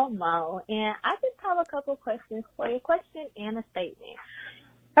girl, Mo, and I just have a couple questions for you, question and a statement.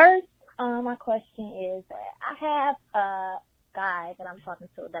 First, my question is that I have a guy that I'm talking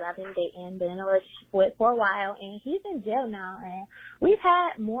to that I've been dating, been in a relationship with for a while, and he's in jail now, and we've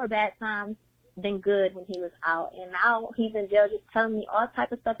had more bad times than good when he was out, and now he's in jail just telling me all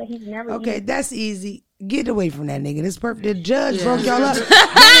type of stuff that he's never Okay, that's easy. Get away from that nigga. This perfect. The judge broke y'all up.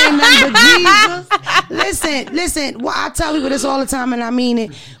 That ain't nothing but Jesus. Listen. Well, I tell people this all the time, and I mean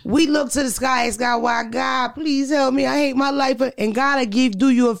it. We look to the sky, ask God, why? God, please help me. I hate my life. And God will do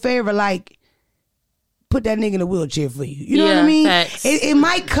you a favor, like put that nigga in a wheelchair for you. You know what I mean? It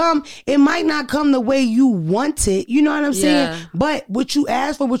might not come the way you want it. You know what I'm saying? But what you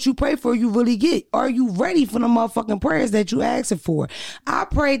ask for, what you pray for, you really get. Are you ready for the motherfucking prayers that you asking for? I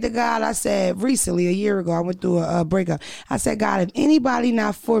prayed to God, I said recently, a year ago, I went through a breakup. I said, God, if anybody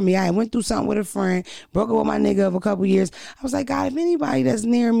not for me, I went through something with a friend, broke up with my nigga of a couple years. I was like, God, if anybody that's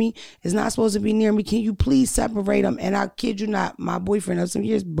near me is not supposed to be near me, can you please separate them? And I kid you not, my boyfriend of some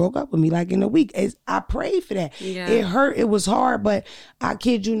years broke up with me like in a week. I prayed for that. Yeah. It hurt. It was hard, but I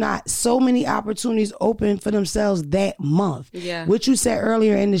kid you not, so many opportunities open for themselves that month. Yeah. What you said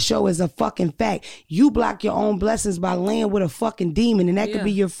earlier in the show is a fucking fact. You block your own blessings by laying with a fucking demon, and that could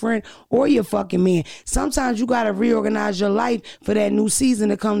be your friend or your fucking man. Sometimes you got to reorganize your life for that new season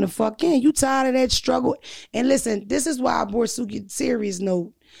to come to fuck in. You tired of that struggle? And listen, this is why I brought Suki, serious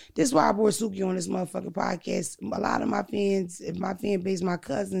note. This is why I brought Suki on this motherfucking podcast. A lot of my fans, my fan base, my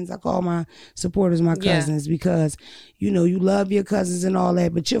cousins, I call my supporters my cousins because, you know, you love your cousins and all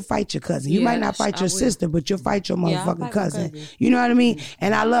that, but you'll fight your cousin. You might not fight your sister, but you'll fight your motherfucking cousin. You know what I mean?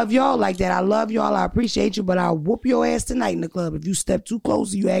 And I love y'all like that. I love y'all. I appreciate you, but I'll whoop your ass tonight in the club. If you step too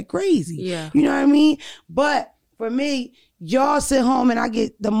close, you act crazy. Yeah. You know what I mean? But for me, y'all sit home and I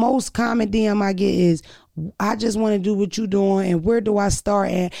get the most common DM I get is, I just want to do what you doing, and where do I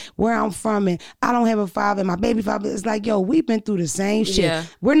start, and where I'm from, and I don't have a father, my baby father. It's like, yo, we've been through the same shit. Yeah.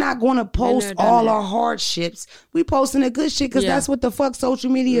 We're not going to post all our hardships. We posting the good shit because that's what the fuck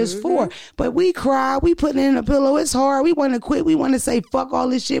social media is for. But we cry, we putting it in a pillow. It's hard. We want to quit. We want to say fuck all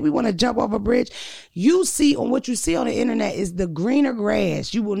this shit. We want to jump off a bridge. You see, on what you see on the internet is the greener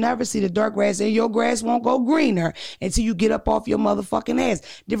grass. You will never see the dark grass, and your grass won't go greener until you get up off your motherfucking ass.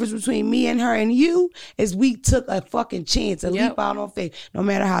 Difference between me and her and you is we took a fucking chance to leap out on faith. No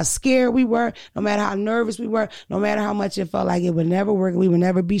matter how scared we were, no matter how nervous we were, no matter how much it felt like it would never work, we would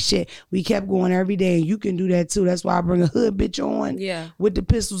never be shit. We kept going every day, and you can do that too. That's why I bring a hood bitch on with the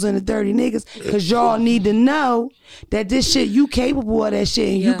pistols and the dirty niggas, because y'all need to know that this shit, you capable of that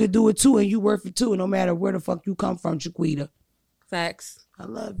shit, and you could do it too, and you worth it too, no matter where the fuck you come from, Chiquita. Facts. I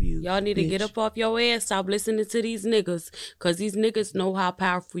love you. Y'all need to get up off your ass. Stop listening to these niggas. Because these niggas know how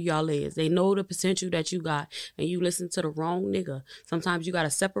powerful y'all is. They know the potential that you got. And you listen to the wrong nigga. Sometimes you got to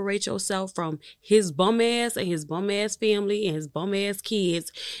separate yourself from his bum ass and his bum ass family and his bum ass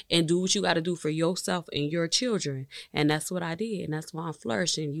kids and do what you got to do for yourself and your children. And that's what I did. And that's why I'm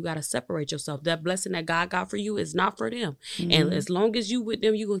flourishing. You got to separate yourself. That blessing that God got for you is not for them. And as long as you with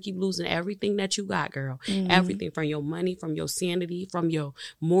them, you're going to keep losing everything that you got, girl. Everything, from your money, from your sanity, from your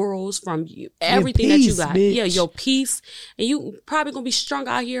your morals, from everything peace, that you got. bitch. Yeah, your peace. And you probably gonna be strung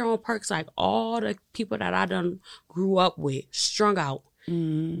out here on perks like all the people that I done grew up with, strung out.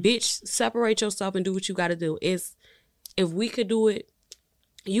 Bitch, separate yourself and do what you gotta do. If we could do it,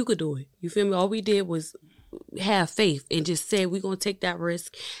 you could do it. You feel me? All we did was have faith and just say we're gonna take that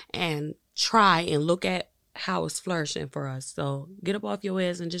risk and try and look at how it's flourishing for us. So get up off your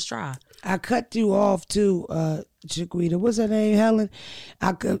ass and just try. I cut you off too, Chiquita. What's her name? Helen.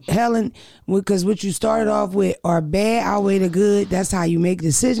 Helen, because what you started off with are bad outweigh the good. That's how you make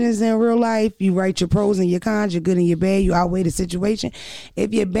decisions in real life. You write your pros and your cons, your good and your bad. You outweigh the situation.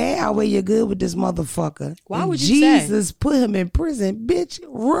 If your bad outweigh your good with this motherfucker, why would you Jesus say? Put him in prison, bitch,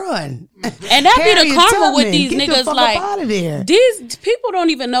 run. And that be the karma with these Get niggas. the fuck like up out of there. These people don't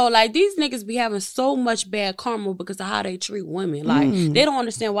even know. Like these niggas be having so much bad karma because of how they treat women. Like they don't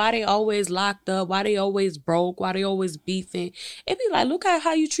understand why they always locked up, why they always broke, why they always beefing. It be like, look at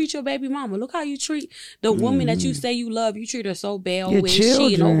how you treat your baby mama. Look how you treat the woman that you say you love. You treat her so bad, always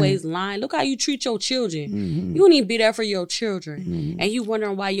cheating, always lying. Look how you treat your children. You don't even be there for your children, and you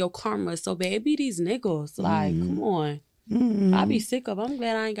wondering why your karma is so bad. It be these niggas. Like, come on. I be sick of. I'm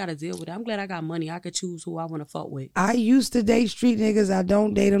glad I ain't got to deal with it. I'm glad I got money. I could choose who I want to fuck with. I used to date street niggas. I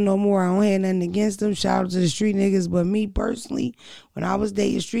don't date them no more. I don't have nothing against them. Shout out to the street niggas. But me personally, when I was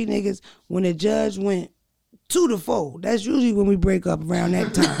dating street niggas, when the judge went 2 to 4, that's usually when we break up around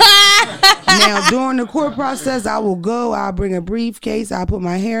that time. Now, during the court process, I will go. I'll bring a briefcase. I'll put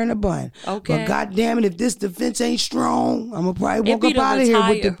my hair in a bun. Okay. But goddamn it, if this defense ain't strong, I'm going to probably walk up out of here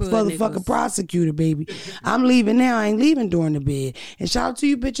with the motherfucking prosecutor, baby. I'm leaving now. I ain't leaving during the bid. And shout out to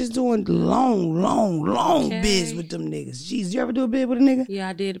you bitches doing long bids with them niggas. Jeez, you ever do a bid with a nigga? Yeah,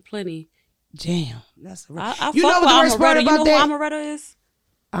 I did plenty. Damn. That's a I you know what the worst part about you know that? Who Amaretta is?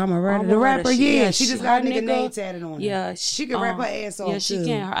 Amaretta, the rapper, yeah. She just got a nigga nigga, name tatted on her. Yeah. She can rap her ass off, yeah, she too.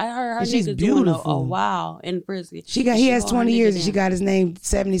 can. I heard her And she's nigga doing beautiful. a while in prison. He has 20 years and she got his name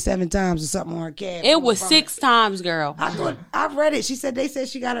 77 times or something on her cab. It was 6 times, girl. I read it. They said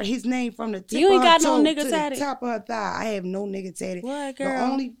she got his name from the tip You ain't of her got no toe nigga to tatted? the top of her thigh. I have no nigga tatted. What, girl?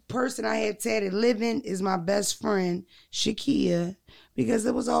 The only person I have tatted living is my best friend, Shakia. Because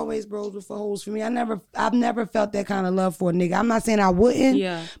it was always bros before hoes for me. I've never felt that kind of love for a nigga. I'm not saying I wouldn't,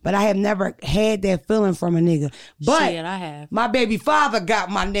 but I have never had that feeling from a nigga. But shit, I have. My baby father got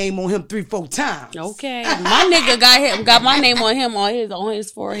my name on him 3-4 times. Okay, my nigga got my name on him on his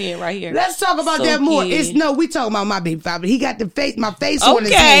forehead right here. Let's talk about so that more. Cute. We talking about my baby father. He got my face on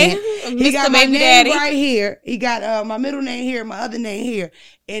his hand. He got my name daddy right here. He got my middle name here, my other name here.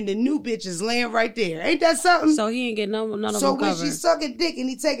 And the new bitch is laying right there. Ain't that something? So he ain't get none of them So when she sucking dick and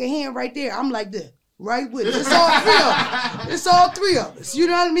he take a hand right there, I'm like this, right with it. It's all 3 of us. It's all 3 of us. You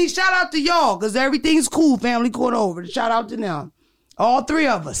know what I mean? Shout out to y'all, because everything's cool. Family court over. Shout out to them. All 3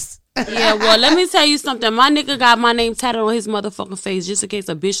 of us. Yeah, well, let me tell you something. My nigga got my name tatted on his motherfucking face just in case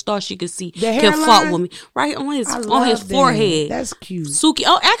a bitch thought she could see, can fuck with me. Right on his forehead. That's cute. Suki.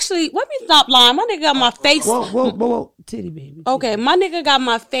 Oh, actually, let me stop lying. My nigga got my face. Whoa. Titty baby. Okay, my nigga got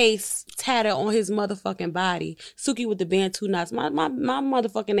my face tatted on his motherfucking body. Suki with the Bantu knots. My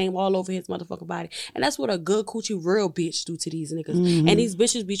motherfucking name all over his motherfucking body. And that's what a good coochie real bitch do to these niggas. Mm-hmm. And these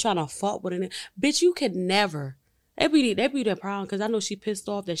bitches be trying to fuck with it. Bitch, you could never. That be the problem, because I know she pissed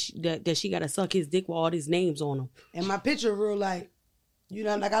off that she got to suck his dick with all these names on him. And my picture real like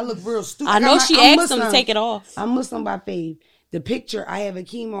I look real stupid. I know she asked him to take it off. I'm Muslim by faith. The picture, I have a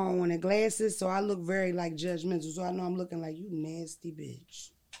chemo on and glasses, so I look very like judgmental. So I know I'm looking like, you nasty bitch.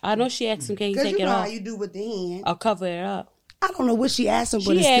 I know she asked him, can you take it off? Because you know how you do with the hand. I'll cover it up. I don't know what she asked him,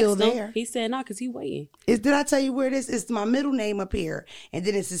 but it's still there. He said no, because he waiting. Did I tell you where it is? It's my middle name up here, and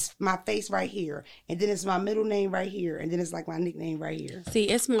then it's my face right here, and then it's my middle name right here, and then it's like my nickname right here. See,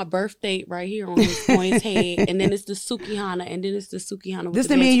 it's my birth date right here on his head, and then it's the Sukihana, and then it's the Sukihana. This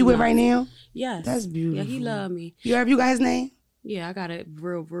the man you with right now? Yes. That's beautiful. Yeah, he love me. You got his name? Yeah, I got it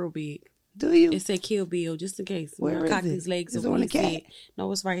real big. Do you? It said Kill Bill, just in case. Where is cock it? These legs is open. It on the cat?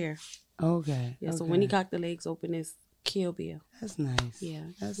 No, it's right here. Okay. Yeah, so when he cocked the legs open, it's Kill Bill. That's nice. Yeah.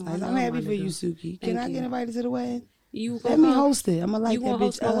 That's nice. I'm happy for you, Suki. Can I get invited to the wedding? Let me host it. I'm going to like you that gonna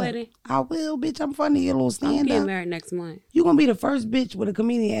bitch host my wedding? I will, bitch. I'm funny. Your little stand-up. I'm getting married next month. You going to be the first bitch with a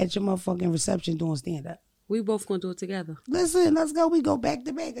comedian at your motherfucking reception doing stand-up. We both gonna do it together. Listen, let's go. We go back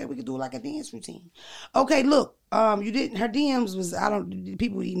to back. We can do like a dance routine. Okay, look. You didn't. Her DMs was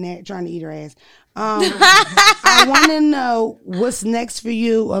people eating that, trying to eat her ass. I want to know what's next for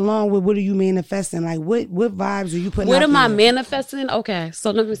you, along with what are you manifesting? Like what vibes are you putting? What out am I there? manifesting? Okay,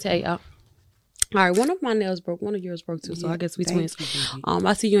 so let me tell y'all. All right, one of my nails broke. One of yours broke too. So I guess we twins.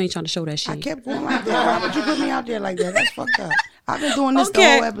 I see you ain't trying to show that shit. I kept going out there. Why would you put me out there like that? That's fucked up. I've been doing this the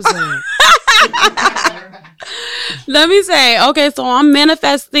whole episode. Let me say, okay, so I'm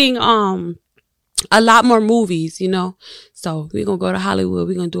manifesting a lot more movies, you know. So we're gonna go to Hollywood.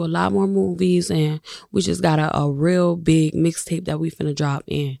 We're gonna do a lot more movies, and we just got a real big mixtape that we finna drop.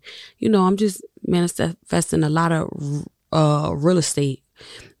 And you know, I'm just manifesting a lot of real estate.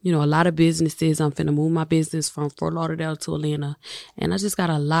 You know, a lot of businesses. I'm finna move my business from Fort Lauderdale to Atlanta. And I just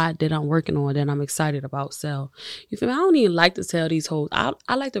got a lot that I'm working on that I'm excited about. So, you feel me? I don't even like to tell these hoes. I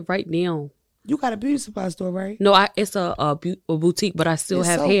like to write down. You got a beauty supply store, right? No, it's a boutique, but I still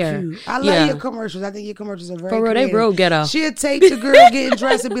have so hair. Cute. I love your commercials. I think your commercials are very for real, creative. they real ghetto. She'll take the girl getting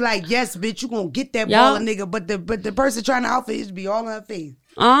dressed and be like, yes, bitch, you gonna get that baller nigga. But the person trying to outfit is be all in her face.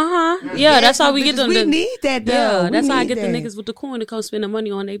 Yeah, yes, that's how we get them. We need that, though. Yeah, that's how I get the niggas with the coin to come spend the money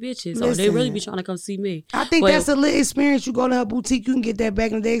on their bitches. So they really be trying to come see me. I think that's a lit experience. You go to her boutique, you can get that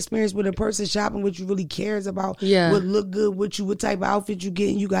back in the day experience with a person shopping what you really cares about. Yeah. What look good, what type of outfit you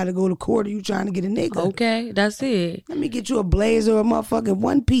getting. You got to go to court or you trying to get a nigga. Okay, that's it. Let me get you a blazer or a motherfucking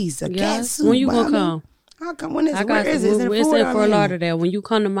one piece, a cat suit. When you gonna come? I'll come. Where is it? It's in Fort Lauderdale. When you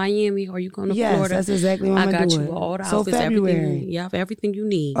come to Miami or you come to Florida, that's exactly what I'm I got do you it. all the so outfits, February. everything you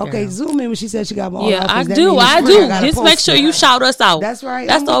need. Okay, girl. zoom in when she said she got all the outfits. I That do. means Just make sure you shout us out. That's right.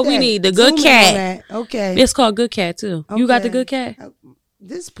 That's all we need. The Good Zoom Cat. Okay. It's called Good Cat too. You got the Good Cat?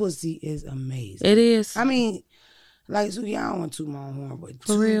 This pussy is amazing. It is. I mean, like, Suki, I don't want to toot my own horn, but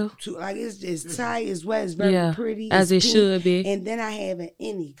for real, like it's tight, it's wet, it's very pretty, as it pink. should be. And then I have an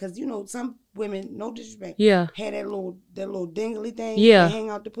innie, because you know some women, no disrespect, had that little dingly thing, hang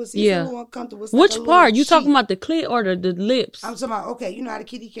out the pussy. It's a little uncomfortable. It's Which like part? You talking about the clit or the lips? I'm talking about. Okay, you know how the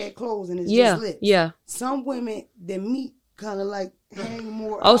kitty cat clothes and it's just lips. Yeah. Some women, the meat kind of like hang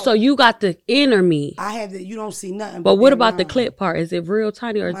more. Oh, so you got the inner meat. I have that. You don't see nothing. But what about the clit part? Is it real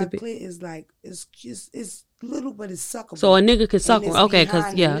tiny or is it big? My clit is like it's little, but it's suckable. So a nigga can suck one. Okay,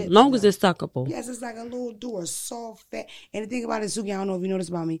 because long as it's suckable. Yes, it's like a little door, soft, fat. And the thing about it, Suki, I don't know if you know this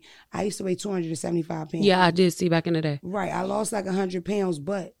about me. I used to weigh 275 pounds. Yeah, I did see back in the day. Right, I lost like 100 pounds,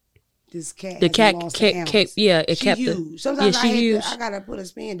 but this cat, it kept huge. Sometimes I gotta put a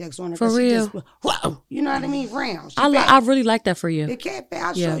spandex on her for real. Whoa, you know what I mean? Round. I really like that for you. The cat fat.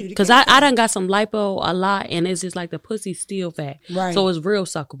 I'll show you. Because I done got some lipo a lot, and it's just like the pussy's still fat. Right. So it's real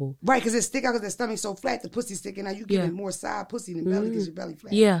suckable. Right, because it stick out because the stomach's so flat, the pussy sticking out. You giving more side pussy than belly because your belly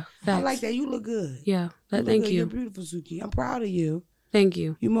flat. Yeah, facts. I like that. You look good. Yeah, thank you. You're beautiful, Suki. I'm proud of you. Thank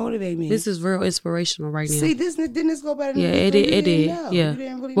you. You motivate me. This is real inspirational right now. See, didn't this go better than it did. Yeah.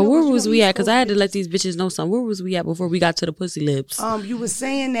 But where was we at? Because I had to let these bitches know something. Where was we at before we got to the pussy lips? You were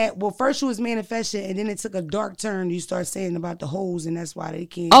saying that, well, first you was manifesting, and then it took a dark turn. You start saying about the hoes, and that's why they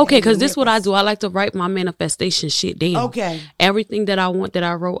can't. Okay, because this is what I do. I like to write my manifestation shit down. Okay. Everything that I want that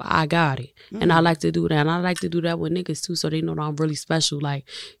I wrote, I got it. Mm-hmm. And I like to do that. And I like to do that with niggas, too, so they know that I'm really special. Like,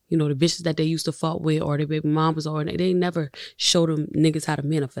 you know, the bitches that they used to fuck with or their baby mamas or they never show them niggas how to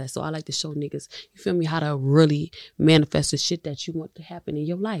manifest. So I like to show niggas, you feel me, how to really manifest the shit that you want to happen in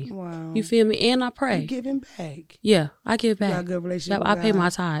your life. Wow. You feel me? And I pray. You giving back. Yeah, I give back. You got a good relationship with I pay my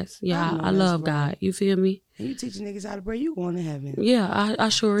tithes. Yeah, I love God. You feel me? And you teaching niggas how to pray, you going to heaven. Yeah, I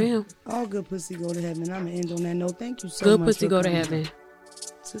sure am. All good pussy go to heaven. I'm going to end on that note. Thank you so much. Good pussy go to heaven.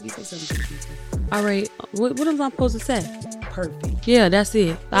 So you say something to people. All right. What am I supposed to say? Perfect. Yeah, that's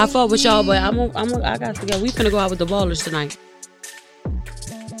it. I fought with y'all, but I got to go. We finna go out with the ballers tonight.